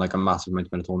you're getting like a massive amount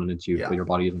of melatonin into you, but your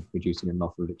body isn't producing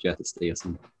enough of it yet to stay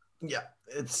asleep. Yeah,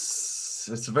 it's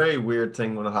a very weird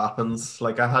thing when it happens.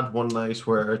 Like I had one night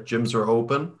where gyms were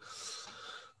open,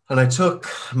 and I took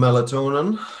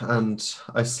melatonin, and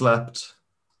I slept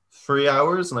 3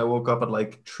 hours, and I woke up at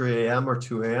like 3 a.m. or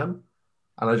 2 a.m.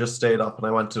 and I just stayed up and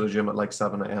I went to the gym at like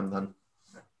 7 a.m. then.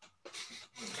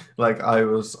 Like I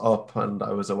was up and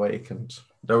I was awake and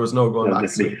there was no going back to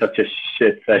sleep. Such a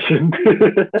shit session.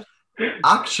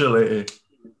 Actually,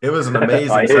 it was an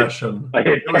amazing session. I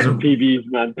hit 10 PBs,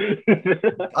 man.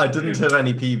 I didn't hit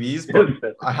any PBs,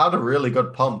 but I had a really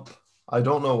good pump. I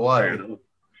don't know why.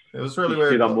 It was really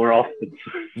weird. Do that more often.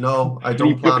 No, I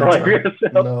don't plan to.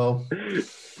 No.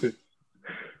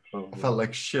 I felt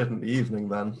like shit in the evening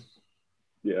then.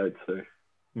 Yeah, I'd say.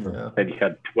 Yeah. And you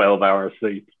had 12 hours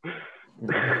sleep.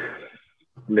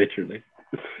 Literally.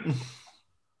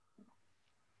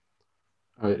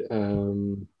 All right.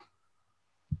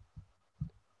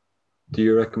 Do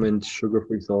you recommend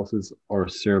sugar-free sauces or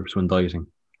syrups when dieting?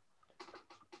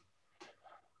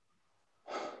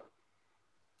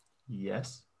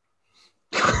 Yes.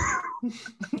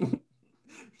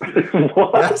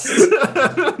 What? Yes.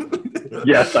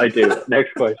 Yes, I do.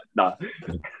 Next question. No.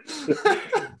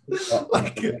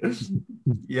 Like,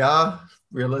 yeah,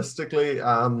 realistically,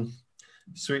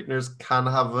 sweeteners can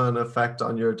have an effect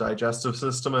on your digestive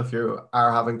system if you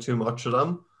are having too much of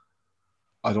them.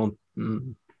 I don't.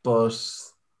 But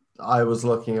I was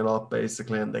looking it up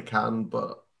basically, and they can,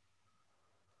 but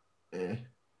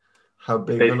how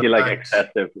big? Basically, like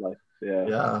excessive, like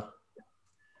yeah.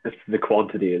 It's the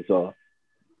quantity as well.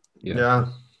 Yeah.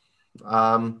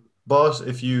 But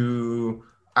if you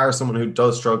are someone who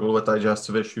does struggle with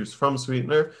digestive issues from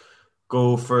sweetener,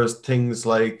 go for things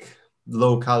like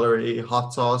low-calorie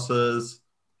hot sauces,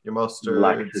 your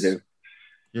mustards,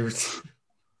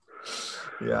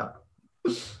 yeah.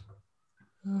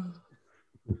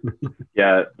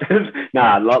 Yeah.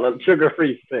 Nah,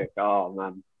 sugar-free sick. Oh,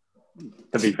 man.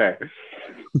 To be fair.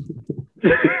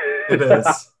 It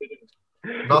is.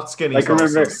 Not skinny like,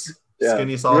 sauces. Remember,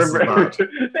 skinny sauce is bad.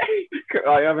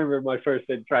 I remember my first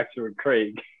interaction with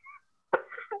Craig.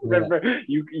 Remember,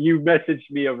 you messaged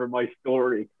me over my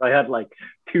story. I had like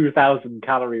 2,000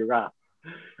 calorie wrap,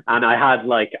 and I had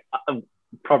like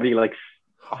probably like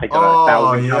I don't know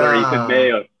 1,000 calories in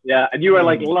mayo. Yeah, and you were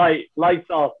like light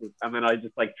sauces, and then I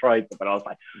just like tried them, and I was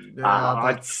like,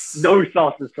 no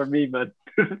sauces for me, man.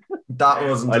 That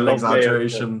wasn't an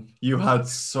exaggeration. Mayo, you had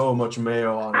so much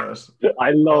mayo on it.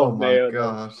 I love mayo.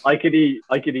 God. I could eat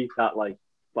that like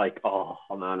oh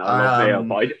man, I love mayo,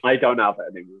 but I don't have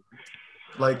it anymore.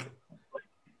 Like,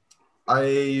 I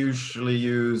usually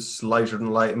use lighter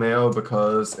than light mayo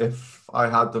because if I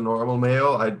had the normal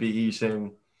mayo, I'd be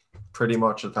eating pretty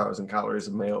much 1,000 calories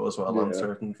of mayo as well on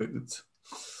certain foods.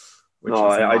 No,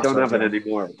 I don't have it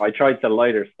anymore. I tried the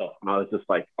lighter stuff and I was just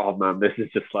like, oh man, this is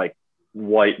just like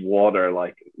white water.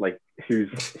 Like who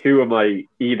am I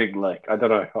eating? Like, I don't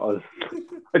know.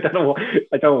 I don't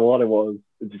know what it was.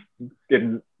 It just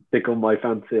didn't tickle my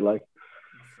fancy. Like,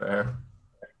 fair.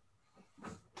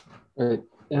 All right.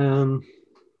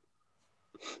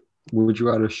 Would you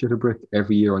rather shit a brick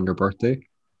every year on your birthday,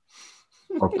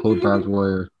 or pull barbed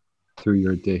wire through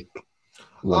your dick?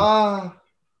 I'd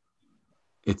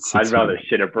rather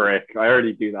shit a brick. I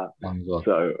already do that,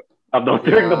 so I'm not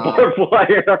doing the barbed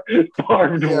wire.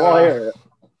 Barbed wire.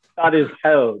 That is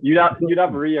hell. You'd have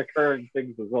reoccurring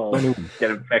things as well.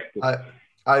 Get infected.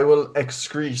 I will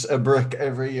excrete a brick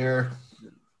every year.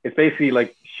 It's basically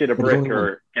like shit a brick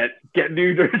or get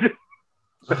neutered.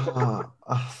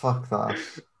 Fuck that.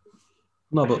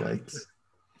 No, but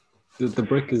the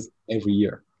brick is every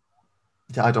year.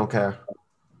 Yeah, I don't care.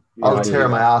 I'll tear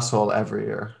my asshole every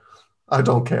year. I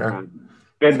don't care.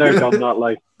 Been there, done that.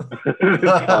 Like,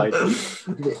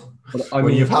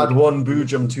 when you've had one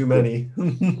boojum too many.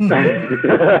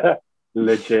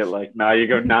 Legit, like now you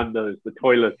go Nando's, the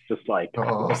toilet's just like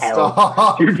hell.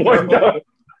 Stop.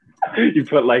 You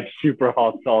put like super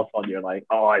hot sauce on. You're like,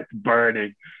 oh, it's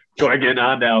burning. Going in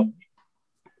on now.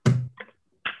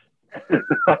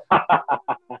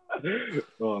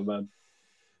 Oh man.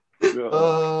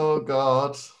 Oh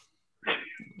God.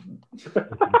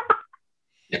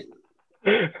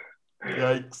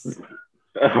 Yikes.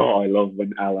 Oh, I love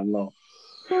when Alan laughs.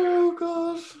 Oh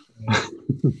God.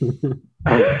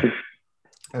 I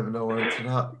have no words for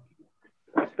that.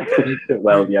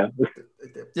 Well, yeah.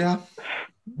 Yeah.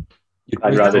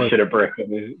 I'd rather shit a brick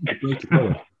than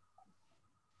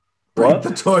Break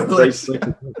the toilet.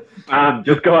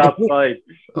 Just go outside.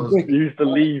 Use the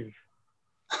leaves.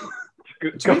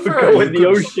 Go in the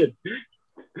ocean.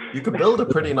 You could build a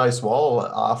pretty nice wall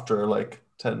after like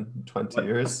 10, 20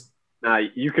 years. Nah,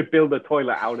 you could build a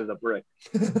toilet out of the brick.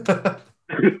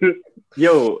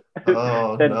 Yo,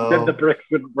 then the bricks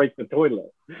wouldn't break the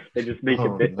toilet. They just make it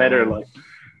a bit better. Like,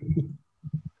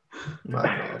 my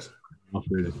God. Not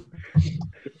really.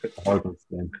 Horrible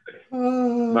skin.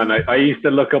 Man, I used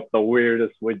to look up the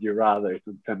weirdest would you rather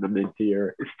and send them into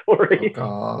your story.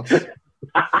 Oh, God.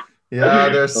 Yeah,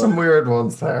 there's some weird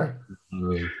ones there.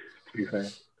 Really. To be fair.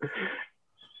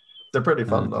 They're pretty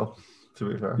fun, though,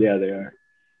 to be fair. Yeah, they are.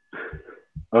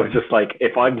 I was just like,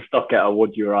 if I'm stuck at a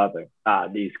would you rather,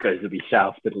 these guys will be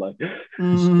shafted. Like,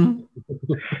 Mm.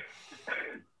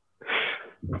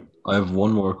 I have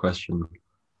one more question.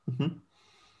 Mhm.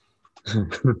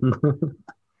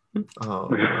 Oh,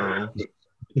 no.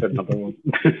 another one.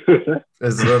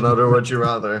 Is it another would you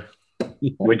rather?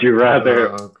 Would you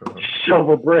rather Oh, God. shove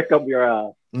a brick up your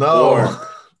ass? No.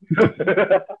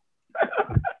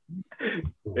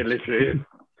 It literally is.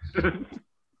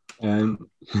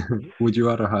 Would you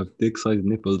rather have dick-sized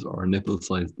nipples or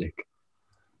nipple-sized dick?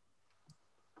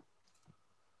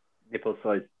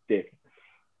 Nipple-sized dick.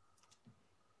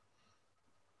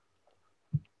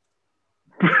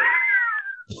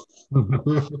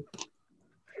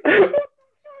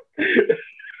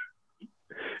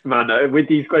 Man, with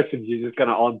these questions, you're just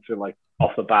gonna answer like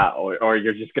off the bat, or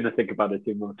you're just gonna think about it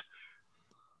too much.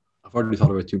 I've already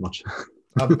thought about it too much.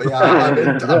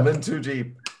 I'm in too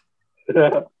deep.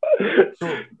 So,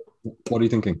 What are you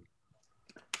thinking?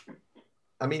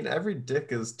 I mean, every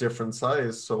dick is different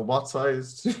size. So, what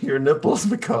size do your nipples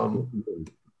become?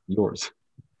 Yours.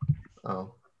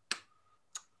 Oh,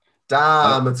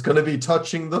 damn! It's gonna be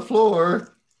touching the floor.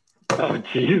 Oh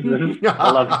Jesus!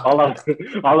 I'll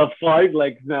have 5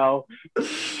 legs now.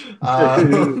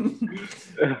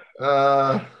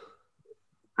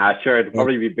 Sure, it'd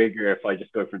probably be bigger if I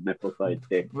just go for nipple size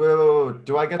dick. Whoa,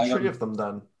 do I get 3 of them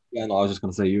then? Yeah, no, I was just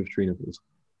going to say you have 3 nipples.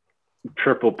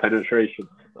 Triple penetration.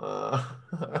 Oh,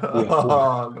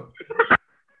 no.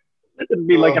 It'd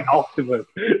be like an octopus.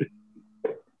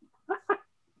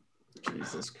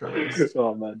 Jesus Christ.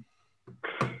 Oh man.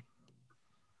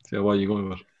 So what are you going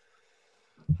with?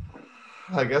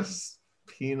 I guess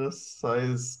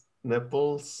penis-sized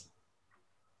nipples.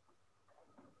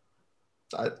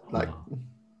 That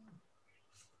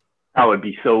would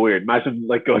be so weird. Imagine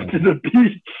like going to the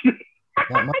beach,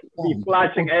 be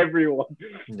flashing everyone.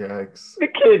 Yikes!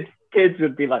 The kids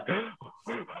would be like,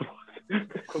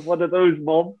 "What are those,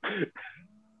 mom?" You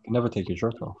can never take your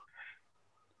shirt off.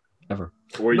 Ever.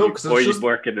 Or No, you 'cause it's just-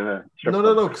 work in a strip No,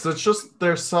 club. because it's just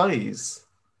their size.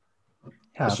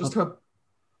 Yeah, It's just how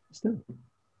still.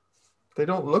 they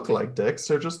don't look like dicks.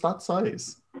 They're just that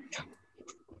size.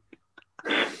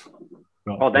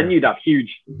 Oh, then you'd have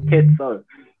huge tits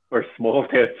or small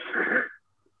tits.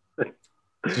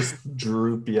 Just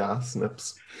droopy ass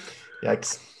nips.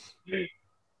 Yikes.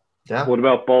 Yeah. What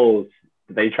about balls?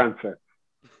 Do they transfer?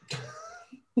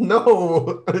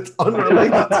 No, it's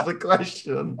unrelated to the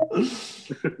question.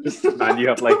 Man,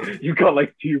 you've got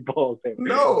like 2 balls there.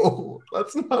 No,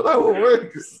 that's not how it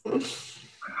works.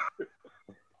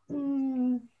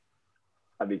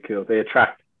 That'd be cool. They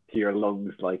attract to your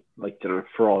lungs like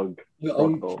frog.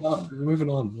 Moving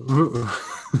on.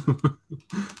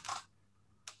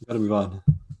 You gotta move on.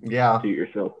 Yeah. Do it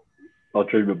yourself. I'll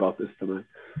dream about this tonight.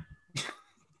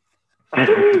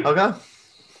 Okay.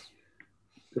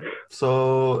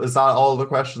 So is that all the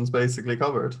questions basically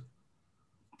covered?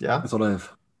 Yeah. That's what I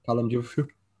have. Callum, do you have a few?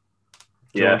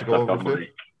 you want to go over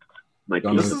my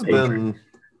This has been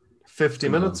 50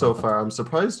 minutes so far. I'm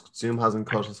surprised Zoom hasn't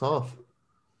cut us off.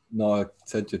 No, I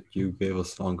said that you gave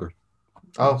us longer.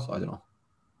 Oh. So I don't know.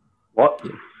 What?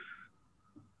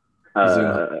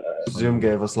 Zoom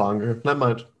gave us longer. Never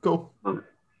mind. Go.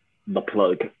 The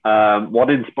plug. What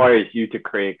inspires you to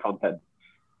create content?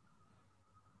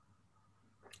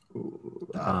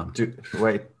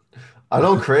 Wait. I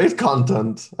don't create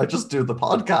content. I just do the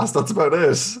podcast. That's about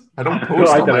it. I don't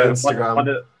post on my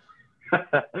Instagram.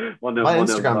 My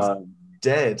Instagram's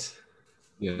dead.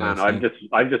 Yeah, man,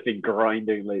 I've just been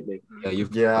grinding lately.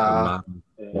 Yeah,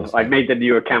 I made the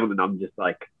new account and I'm just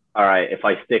like, all right, if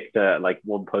I stick to like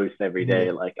one post every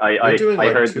day, like I doing I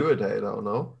like heard 2 a day though,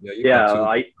 no? Yeah,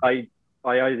 I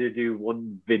either do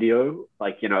one video,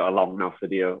 like a long enough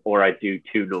video, or I do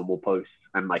 2 normal posts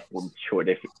and like 1 short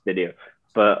video.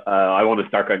 But I want to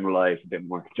start going live a bit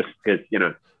more, just because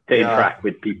to interact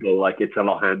with people, like it's a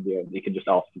lot handier. You can just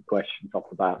ask them questions off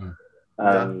the bat.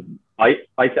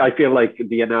 I feel like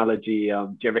the analogy.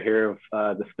 Do you ever hear of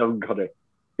the stonecutter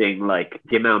being like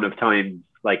the amount of times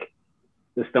like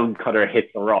the stonecutter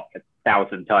hits a rock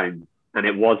 1,000 times, and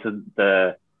it wasn't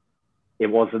the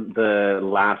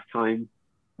last time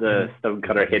the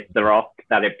stonecutter hit the rock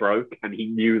that it broke, and he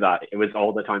knew that it was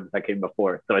all the times that came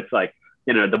before. So it's like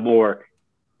the more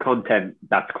content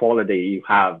that's quality you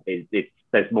have, it's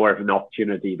there's more of an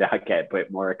opportunity to get a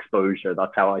bit more exposure.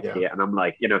 That's how I see it. And I'm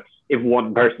like, if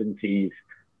one person sees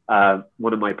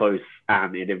one of my posts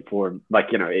and it informs,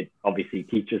 it obviously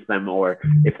teaches them, or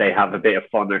if they have a bit of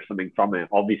fun or something from it,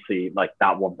 obviously,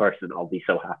 that one person, I'll be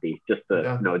so happy just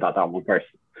to know that one person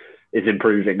is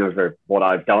improving over what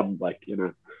I've done. I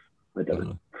don't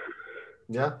know.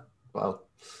 Yeah, well,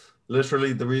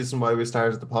 literally the reason why we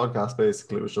started the podcast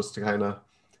basically was just to kind of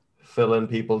fill in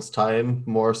people's time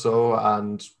more so,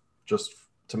 and just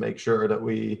to make sure that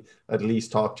we at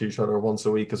least talk to each other once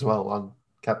a week as well and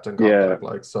kept in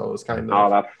contact. So it's kind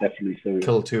of that's definitely so.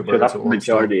 Kill two birds that's with the one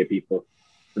majority stone. of people.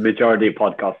 The majority of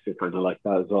podcasts are kind of like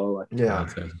that as well. Yeah.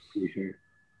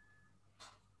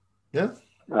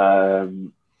 Yeah.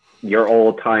 Your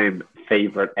all-time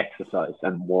favorite exercise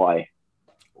and why?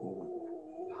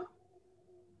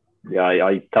 Yeah,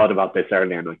 I thought about this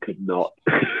earlier and I could not.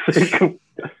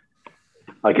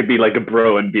 I could be like a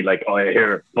bro and be like, I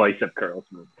hear bicep curls,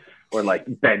 man. Or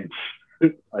bench.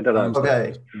 I don't know.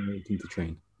 Okay. To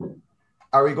train.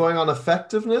 Are we going on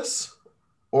effectiveness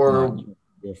or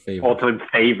your favorite? All-time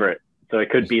favorite. So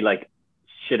it could be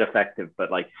shit effective,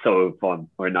 but so fun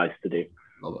or nice to do.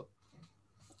 Love it.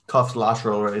 Cuffed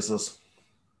lateral raises.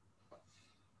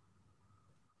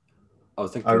 I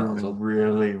was thinking I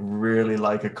really, really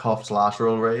like a cuffed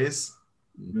lateral raise.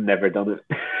 Never done it.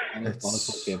 On a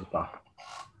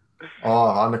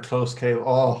close cable.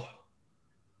 Oh.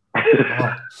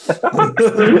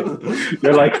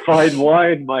 You're like fine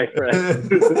wine, my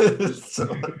friend.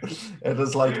 So, it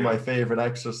is my favorite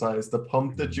exercise. The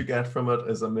pump that you get from it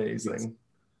is amazing.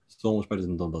 So much better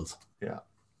than dumbbells. Yeah.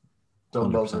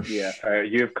 Dumbbells are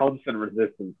you have constant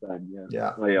resistance then.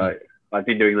 Yeah. I've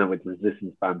been doing that with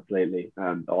resistance bands lately,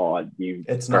 and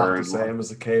it's not the same as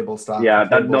a cable stack. Yeah,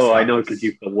 I know, because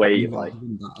you feel weight.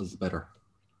 Even that is better.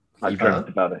 I've heard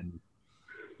about it.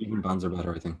 Even bands are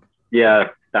better, I think. Yeah,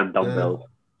 than dumbbells.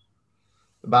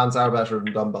 The bands are better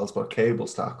than dumbbells, but cable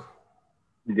stack.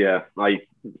 Yeah, I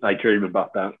dream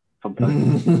about that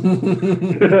sometimes.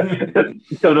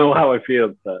 Don't know how I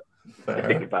feel, but I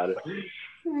think about it.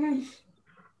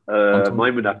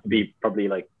 Mine would have to be probably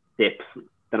dips.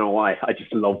 Don't know why. I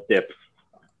just love dips.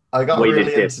 I got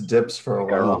really into dips for a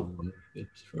while.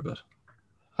 Dips for a bit.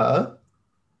 Huh?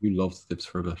 You loved dips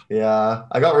for a bit. Yeah,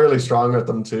 I got really strong at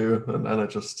them too, and then it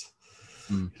just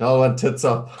went tits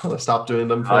up. I stopped doing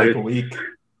them for a week.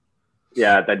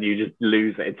 Yeah, then you just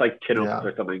lose it. It's like chin-ups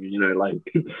or something. You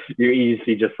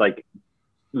easily just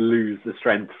lose the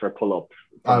strength for pull-ups.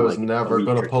 I was never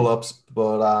gonna pull-ups,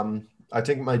 but I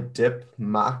think my dip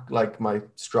my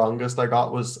strongest I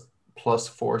got was plus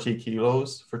 40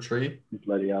 kilos for 3.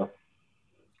 Bloody hell.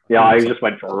 Yeah, I just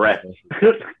went for reps.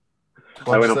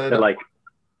 I went up to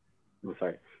I'm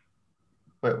sorry.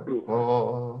 Wait,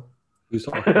 Who's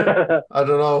talking? I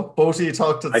don't know. Both of you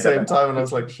talked at the same time, and I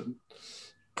was like, shit.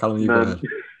 Callum, you go ahead.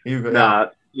 You go. Nah,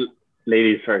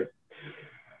 ladies first.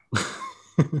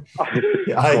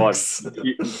 Yikes.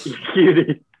 You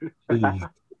cutie.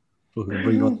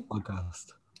 Bring on the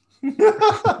podcast.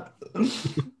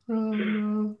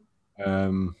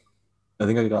 I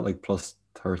think I got plus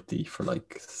 30 for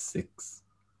 6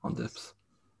 on dips.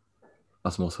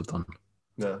 That's most I've done.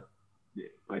 Yeah.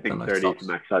 I think 30 is the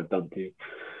max I've done too.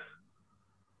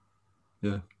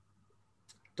 Yeah.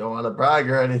 Don't want to brag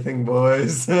or anything,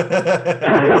 boys.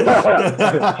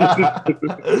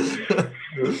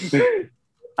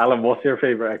 Alan, what's your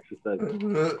favorite exercise?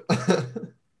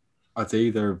 I'd say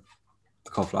either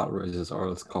the cuffed lateral raises or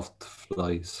it's cuffed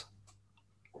flies.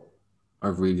 I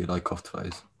really like cuffed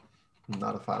flies.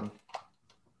 Not a fan.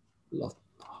 Love.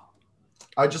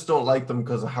 I just don't like them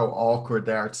because of how awkward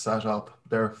they are to set up.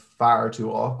 They're far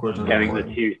too awkward. Getting the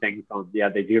 2 things on, yeah,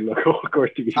 they do look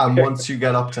awkward to me. And once you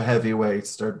get up to heavy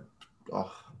weights, they're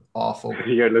awful.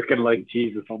 You're looking like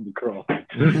Jesus on the cross.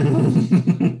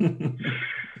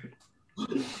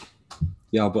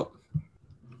 Yeah, but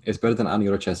it's better than any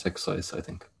other chest exercise, I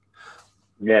think.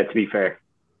 Yeah, to be fair.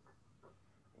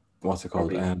 What's it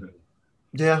called?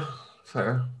 Yeah,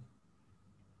 fair.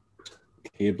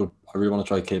 Cable. I really want to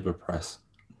try cable press.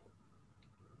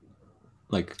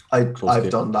 I've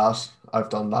done that. I've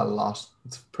done that a lot.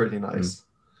 It's pretty nice.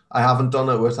 I haven't done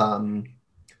it with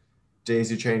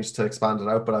daisy chains to expand it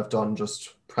out, but I've done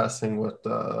just pressing with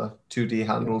 2D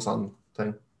handles on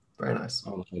thing. Very nice.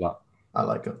 I'll try that. I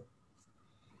like it.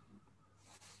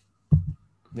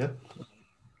 Yeah. Do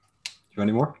you have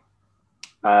any more?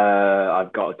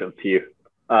 I've got to go to you.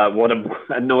 What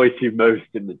annoys you most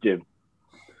in the gym?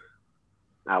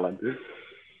 Alan.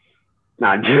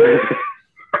 Nah,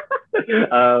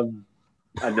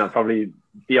 I know, probably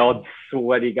the odd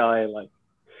sweaty guy,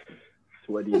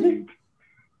 sweaty dude.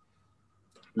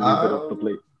 lube it up the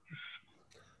plate?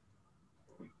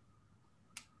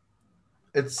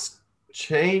 It's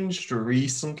changed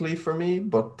recently for me,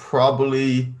 but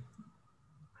probably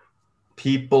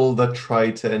people that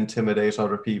try to intimidate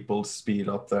other people speed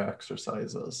up their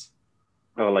exercises.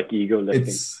 Oh, like ego lifting?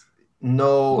 It's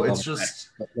just...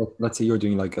 Let's say you're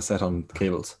doing like a set on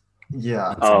cables.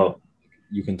 Yeah.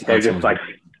 You can tell they're just like...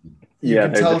 You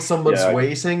can tell someone's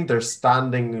waiting. They're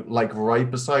standing like right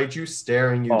beside you,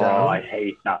 staring you down. Oh, I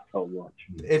hate that so much.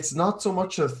 It's not so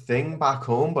much a thing back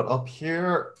home, but up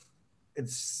here,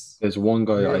 there's one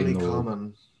guy really I know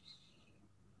common.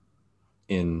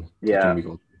 In the gym we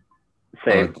go.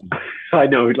 Same. I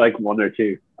know like one or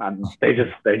two, and they're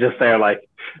just there like.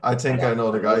 I think I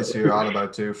know the guys who you're on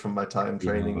about too from my time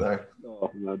training there.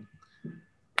 Oh man.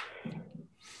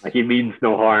 Like he means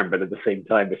no harm, but at the same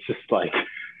time, it's just like.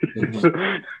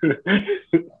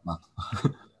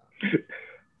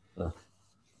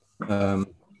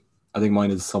 I think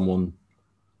mine is someone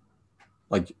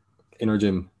like in our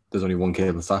gym. There's only one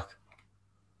cable stack.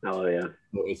 Oh yeah.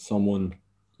 So it's someone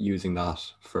using that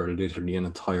for literally an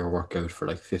entire workout for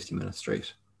like 50 minutes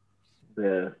straight.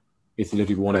 Yeah. It's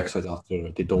literally one exercise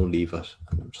after they don't leave it,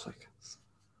 and I'm just like.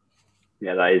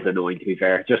 Yeah, that is annoying to be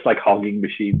fair. Just like hogging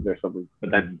machines or something.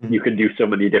 But then you can do so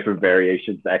many different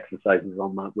variations, exercises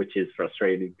on that, which is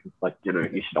frustrating. Like, you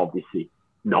should obviously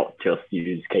not just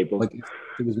use cable. Like, if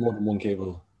there was more than one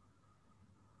cable,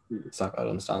 I don't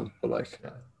understand. But like,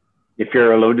 if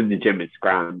you're alone in the gym, it's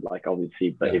grand, like obviously.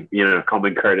 But if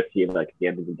common courtesy, like at the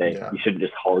end of the day, you shouldn't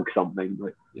just hog something.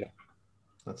 Like,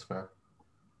 that's fair.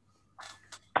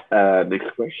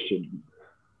 Next question.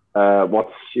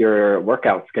 What's your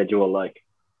workout schedule like?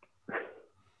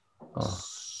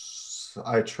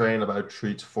 I train about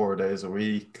 3 to 4 days a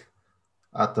week.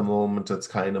 At the moment, it's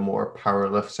kind of more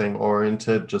powerlifting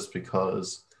oriented, just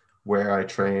because where I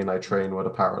train with a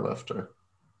powerlifter.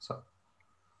 So,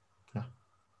 yeah.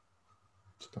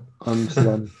 I'm still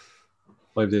on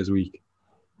 5 days a week.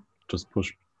 Just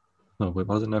push. No, wait,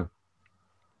 what is it now?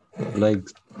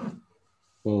 Legs,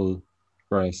 pull,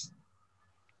 press.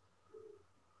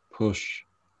 Push,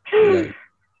 leg,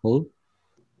 pull.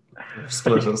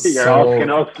 Split you're asking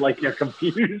us like you're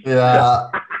confused. Yeah.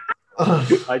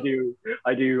 I do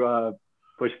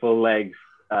push pull legs,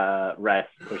 rest,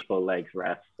 push pull legs,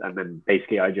 rest, and then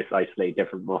basically I just isolate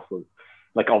different muscles.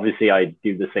 Like obviously I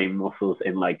do the same muscles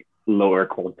in like lower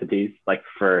quantities, like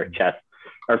for chest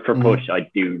or for push I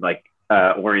do like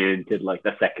oriented, like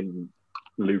the second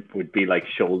loop would be like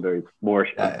shoulders,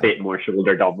 a bit more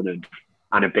shoulder dominant.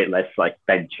 And a bit less like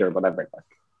bench or whatever.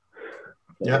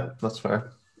 Yeah, that's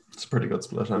fair. It's a pretty good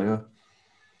split anyway.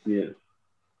 Yeah.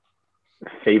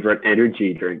 Favorite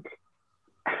energy drink?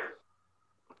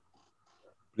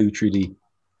 Blue 3D.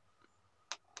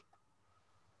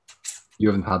 You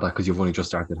haven't had that because you've only just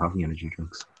started having energy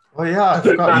drinks. Oh yeah, I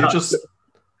forgot.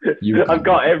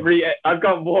 I've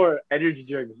got more energy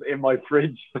drinks in my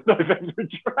fridge than I've ever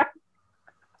drank.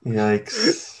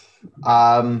 Yikes.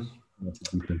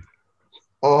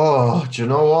 Oh, do you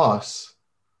know what?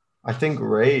 I think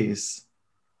Ray's.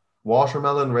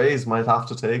 Watermelon Ray's might have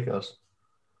to take it.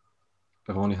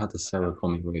 I've only had the sour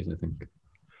gummy Ray's, I think.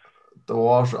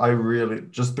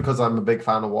 Just because I'm a big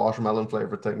fan of watermelon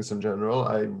flavored things in general,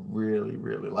 I really,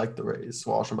 really like the Ray's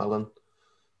watermelon.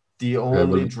 The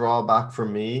only drawback for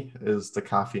me is the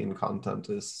caffeine content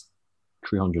is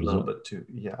 300, a little bit too.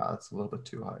 Yeah, it's a little bit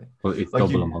too high. Well, it's like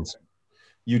double a monster.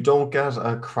 You don't get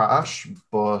a crash,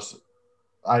 but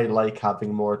I like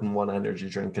having more than one energy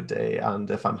drink a day, and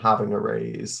if I'm having a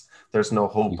Ray's, there's no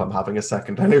hope I'm having a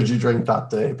second energy drink that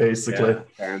day, basically. Yeah,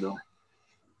 fair enough.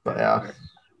 But yeah,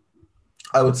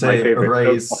 I would say a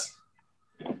Ray's.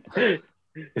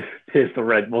 Here's the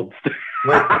Red Monster.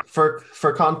 Wait,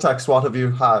 for context, what have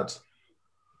you had?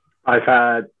 I've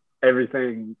had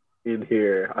everything in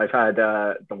here. I've had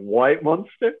the White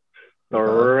Monster, the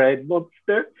Red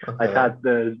Monster. Okay. I've had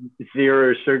the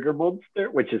Zero Sugar Monster,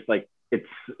 which is like it's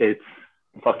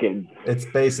fucking. It's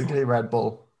basically Red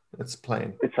Bull. It's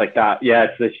plain. It's like that. Yeah,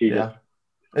 it's literally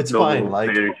it's fine.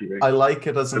 Like I like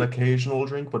it as an occasional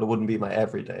drink, but it wouldn't be my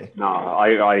everyday. No,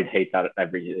 I'd hate that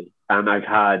every day. And I've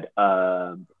had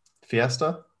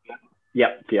Fiesta.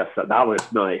 Yeah, Fiesta. That was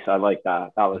nice. I like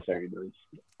that. That was very nice.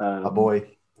 Boy,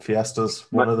 Fiesta's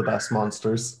one of the best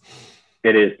monsters.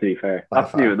 It is, to be fair.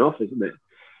 That's new enough, isn't it?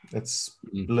 It's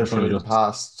literally the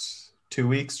past 2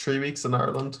 weeks, 3 weeks in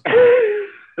Ireland.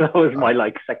 That was my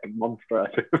second monster.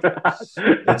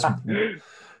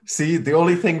 See, the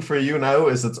only thing for you now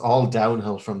is it's all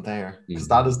downhill from there, because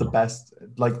that is the best.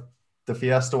 Like the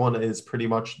Fiesta one is pretty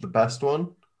much the best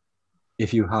one.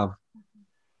 If you have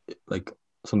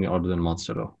something other than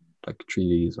Monster though, like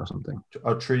 3Ds or something.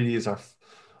 Oh, 3Ds are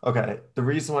okay. The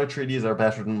reason why 3Ds are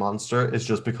better than Monster is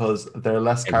just because they're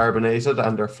less carbonated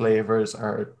and their flavors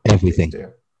are Everything.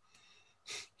 tastier.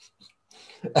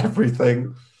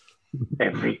 Everything.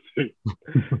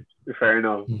 Fair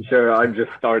enough. Sure, I've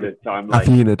just started, so I'm like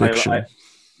Caffeine addiction.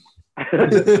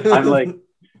 I'm like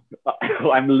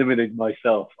I'm limiting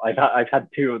myself. I've had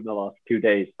 2 in the last 2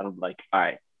 days, and I'm like, all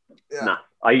right, nah.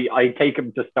 I take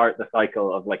them to start the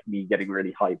cycle of like me getting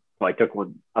really hyped. So I took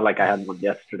one. I had one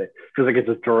yesterday. Feels like it's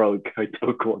a drug. I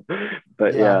took one,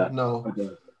 but no.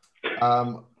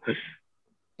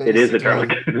 It is a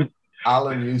drug.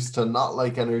 Alan used to not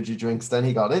like energy drinks. Then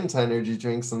he got into energy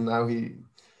drinks, and now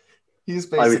he's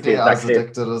basically as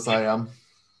addicted as I am.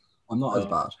 I'm not as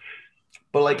bad.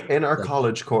 But like in our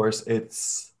college course, it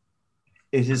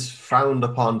is frowned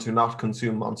upon to not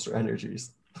consume Monster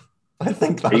Energies. I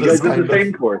think that is kind of the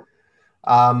same course.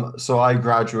 So I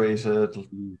graduated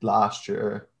last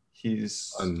year.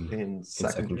 He's in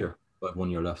second year. I have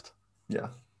 1 year left. Yeah.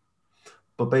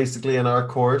 But basically in our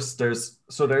course, there's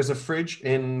a fridge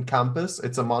in campus.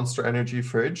 It's a Monster Energy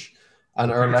fridge.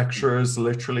 And our lecturers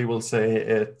literally will say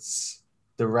it's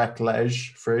the Rec Leg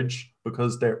fridge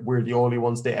because we're the only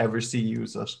ones they ever see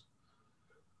use it.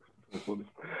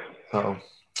 So,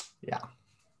 yeah.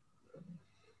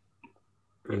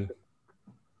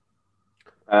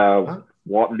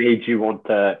 What made you want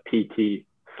a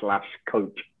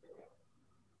PT/coach?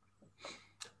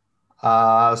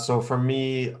 So for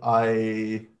me,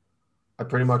 I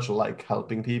pretty much like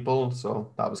helping people,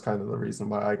 so that was kind of the reason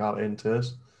why I got into it.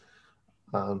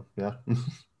 Yeah.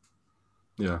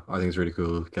 Yeah, I think it's really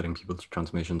cool getting people to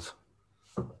transformations.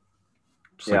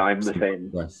 I'm the same.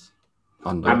 Yes.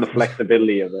 And the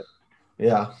flexibility of it.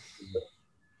 Yeah.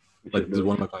 Like there's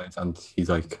one of my clients, and he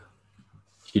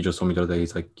just told me the other day,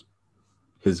 he's like,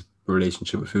 his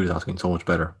relationship with food is getting so much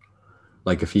better.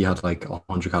 Like if he had like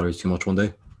 100 calories too much one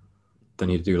day, then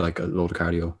he'd do like a load of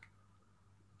cardio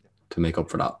to make up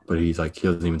for that. But he's like, he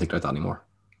doesn't even think like that anymore.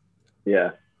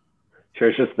 Yeah. Sure,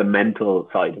 it's just the mental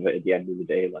side of it at the end of the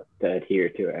day, like to adhere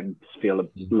to it and just feel a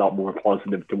lot more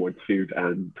positive towards food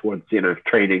and towards,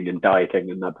 training and dieting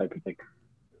and that type of thing.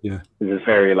 Yeah. This is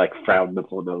very like frowned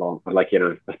upon like,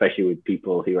 especially with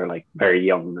people who are like very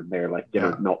young and they're like,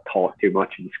 not taught too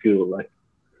much in school. Like,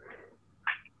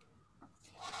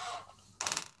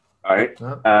 all right.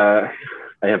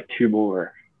 I have 2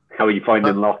 more. How are you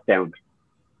finding lockdown?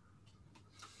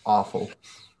 Awful.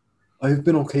 I've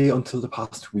been okay until the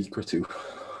past week or 2.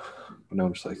 But now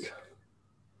I'm just like...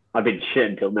 I've been shit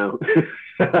until now.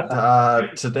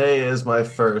 Today is my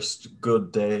first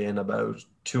good day in about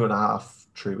 2.5,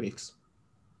 3 weeks.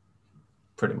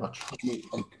 Pretty much.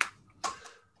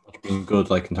 Being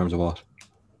good, like in terms of what?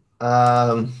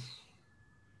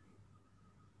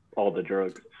 All the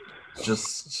drugs.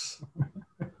 Just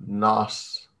not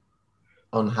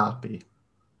unhappy.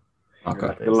 Okay.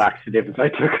 Like the laxatives I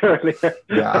took earlier.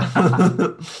 Yeah.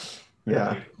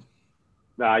 Yeah.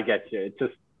 No, I get you. It's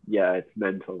just, it's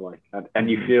mental. Like, and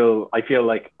I feel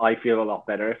a lot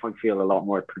better if I feel a lot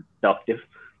more productive,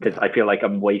 because I feel like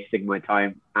I'm wasting my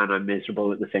time and I'm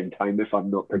miserable at the same time if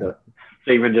I'm not productive.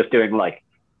 So even just doing like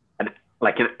an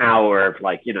hour of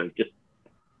like, just,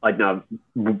 I don't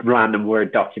know, random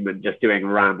Word document, just doing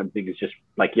random things, just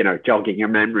like, jogging your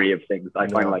memory of things. I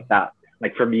find like that.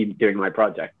 Like for me doing my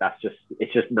project,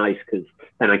 it's just nice because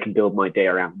then I can build my day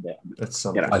around it. It's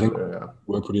something. I think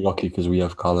we're pretty lucky because we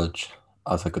have college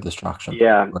as like a distraction.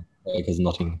 Yeah. Like there's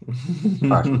nothing.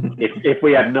 if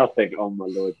we had nothing, oh my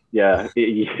lord, yeah,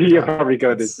 you're probably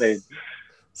going insane.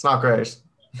 It's not great.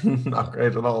 Not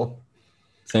great at all.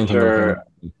 Same thing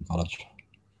in college.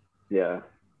 Yeah.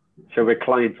 So with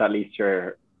clients, at least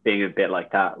you're being a bit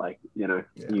like that. Like,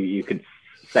 you could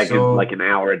segment like an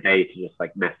hour a day to just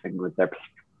like messing with their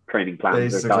training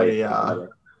plans. Basically, yeah.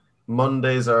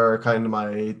 Mondays are kind of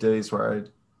my days where I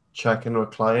check in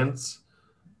with clients.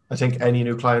 I think any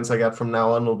new clients I get from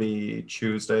now on will be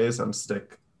Tuesdays and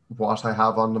stick what I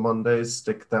have on the Mondays,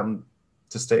 stick them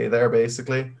to stay there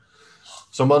basically.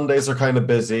 So Mondays are kind of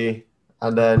busy,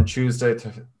 and then Tuesday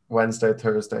to Wednesday,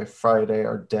 Thursday, Friday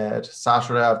are dead.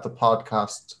 Saturday I have the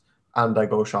podcast and I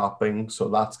go shopping, so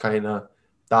that's kind of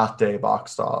that day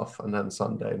boxed off, and then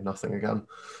Sunday nothing again.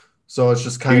 So it's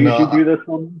just kind of. You do this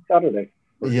on Saturday?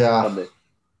 Yeah, Sunday?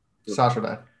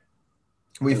 Saturday.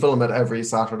 We film it every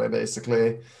Saturday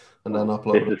basically, and then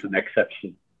upload. This is an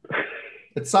exception.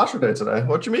 It's Saturday today.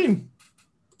 What do you mean?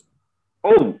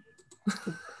 Oh.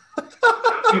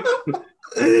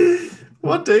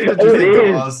 What day did you think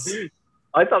it was?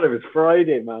 I thought it was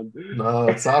Friday, man. No,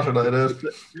 it's Saturday,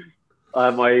 dude.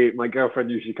 My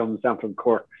girlfriend usually comes down from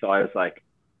Cork, so I was like,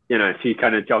 she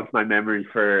kind of jogs my memory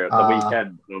for the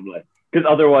weekend. And I'm like, because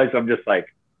otherwise I'm just like,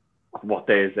 what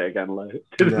day is it again? Like,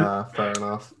 yeah, fair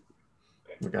enough.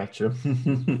 I got you.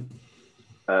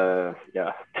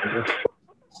 Yeah.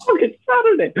 Fucking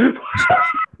Saturday.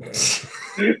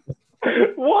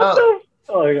 What the?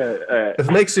 Okay. If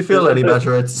it makes you feel any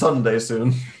better, it's Sunday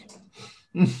soon.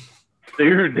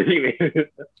 Soon, anyway.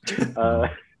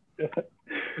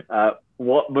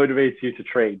 What motivates you to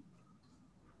train?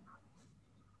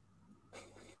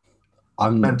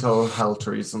 Mental health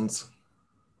reasons.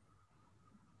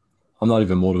 I'm not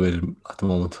even motivated at the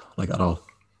moment, like at all.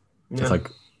 Yeah. It's like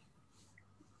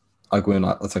I go in.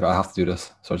 It's like I have to do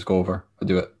this, so I just go over. I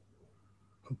do it.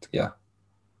 Yeah.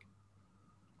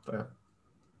 Fair.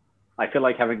 I feel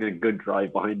like having a good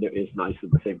drive behind it is nice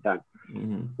at the same time.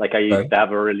 Mm-hmm. Like I used to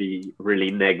have a really, really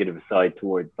negative side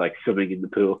towards like swimming in the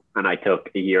pool, and I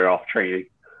took a year off training,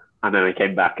 and then I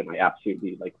came back and I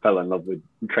absolutely like fell in love with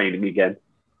training again.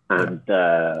 And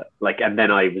and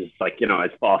then I was like,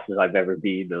 as fast as I've ever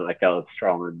been, and I felt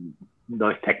strong and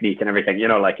nice technique and everything.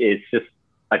 Like it's just,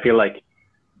 I feel like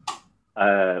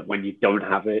when you don't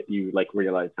have it, you like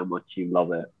realize how much you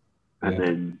love it, and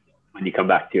then when you come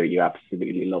back to it, you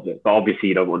absolutely love it. But obviously,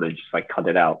 you don't want to just like cut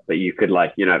it out. But you could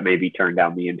like, maybe turn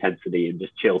down the intensity and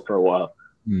just chill for a while.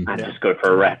 And just go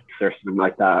for reps or something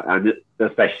like that. And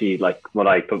especially like what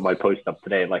I put my post up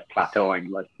today, like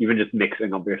plateauing, like even just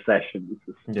mixing up your sessions,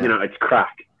 it's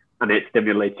crack, and it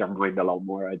stimulates your mind a lot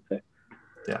more, I'd say.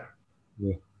 Yeah.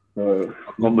 What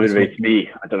motivates me?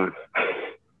 I don't know.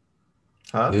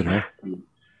 Huh?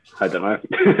 I don't know.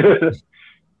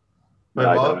 Wait,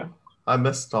 what? I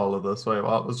missed all of this. Wait,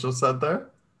 what was just said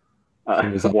there? What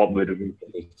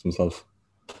motivates himself?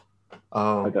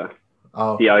 I don't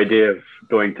know. The idea of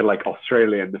going to like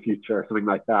Australia in the future or something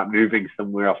like that, moving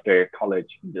somewhere after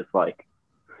college and just like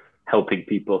helping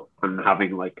people and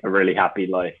having like a really happy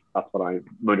life. That's what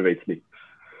motivates me.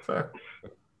 Fair.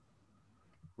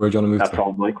 Where do you want to move That's to?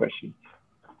 all my questions.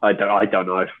 I don't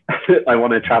know. I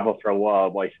want to travel for a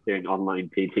while while doing online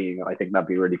PT. I think that'd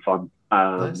be really fun.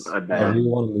 Nice. And I then really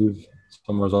want to move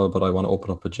somewhere as well, but I want to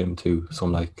open up a gym too. So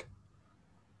I'm like,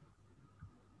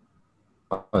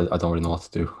 I don't really know what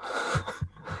to do.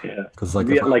 Yeah, because like,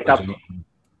 that's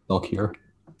stuck here.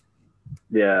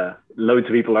 Yeah, loads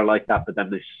of people are like that, but then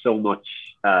there's so much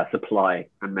supply,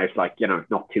 and there's like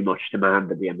not too much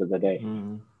demand at the end of the day.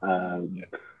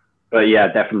 But yeah,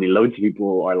 definitely loads of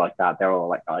people are like that. They're all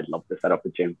like, I'd love to set up a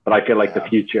gym. But I feel like the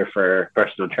future for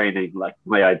personal training, like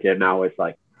my idea now is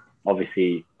like,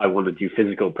 obviously I want to do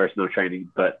physical personal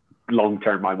training, but long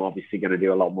term, I'm obviously going to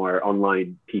do a lot more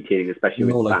online PTing, especially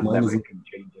with like pandemic and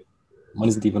changes. Mine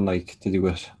isn't even like to do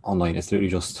it online. It's literally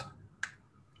just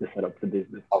to set up the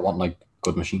business. I want like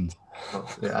good machines.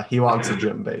 Yeah, he wants a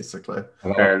gym basically.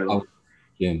 Fair enough.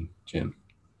 Gym.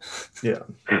 Yeah.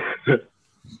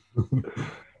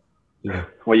 Yeah.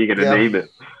 What are you gonna name it?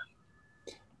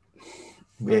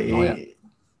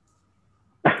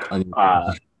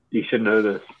 You should know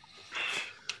this.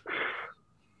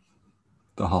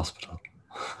 The hospital.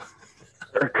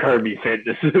 Or Kirby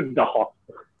Fitness. The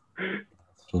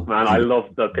hospital. Man, I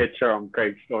love the picture on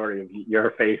Craig's story of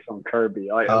your face on Kirby.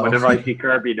 Whenever I see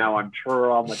Kirby now, I'm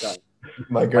traumatized.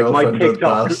 My girlfriend did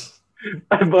that.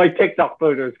 My TikTok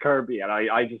photo is Kirby, and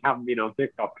I just haven't been on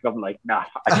TikTok because I'm like, nah,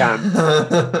 I can't.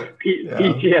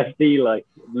 PTSD, like,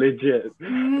 legit.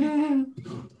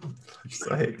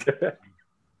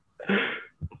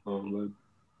 Oh, man.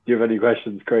 Do you have any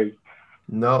questions, Craig?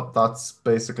 No, that's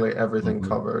basically everything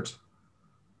covered.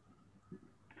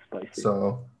 Spicy.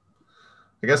 So,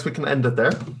 I guess we can end it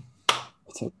there.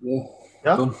 Yeah.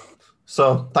 Done.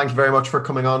 So, thank you very much for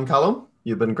coming on, Callum.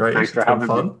 You've been great. Thanks for having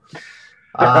me.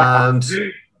 And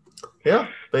yeah,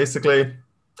 basically,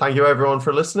 thank you everyone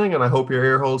for listening, and I hope your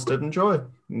ear holes did enjoy.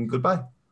 And goodbye.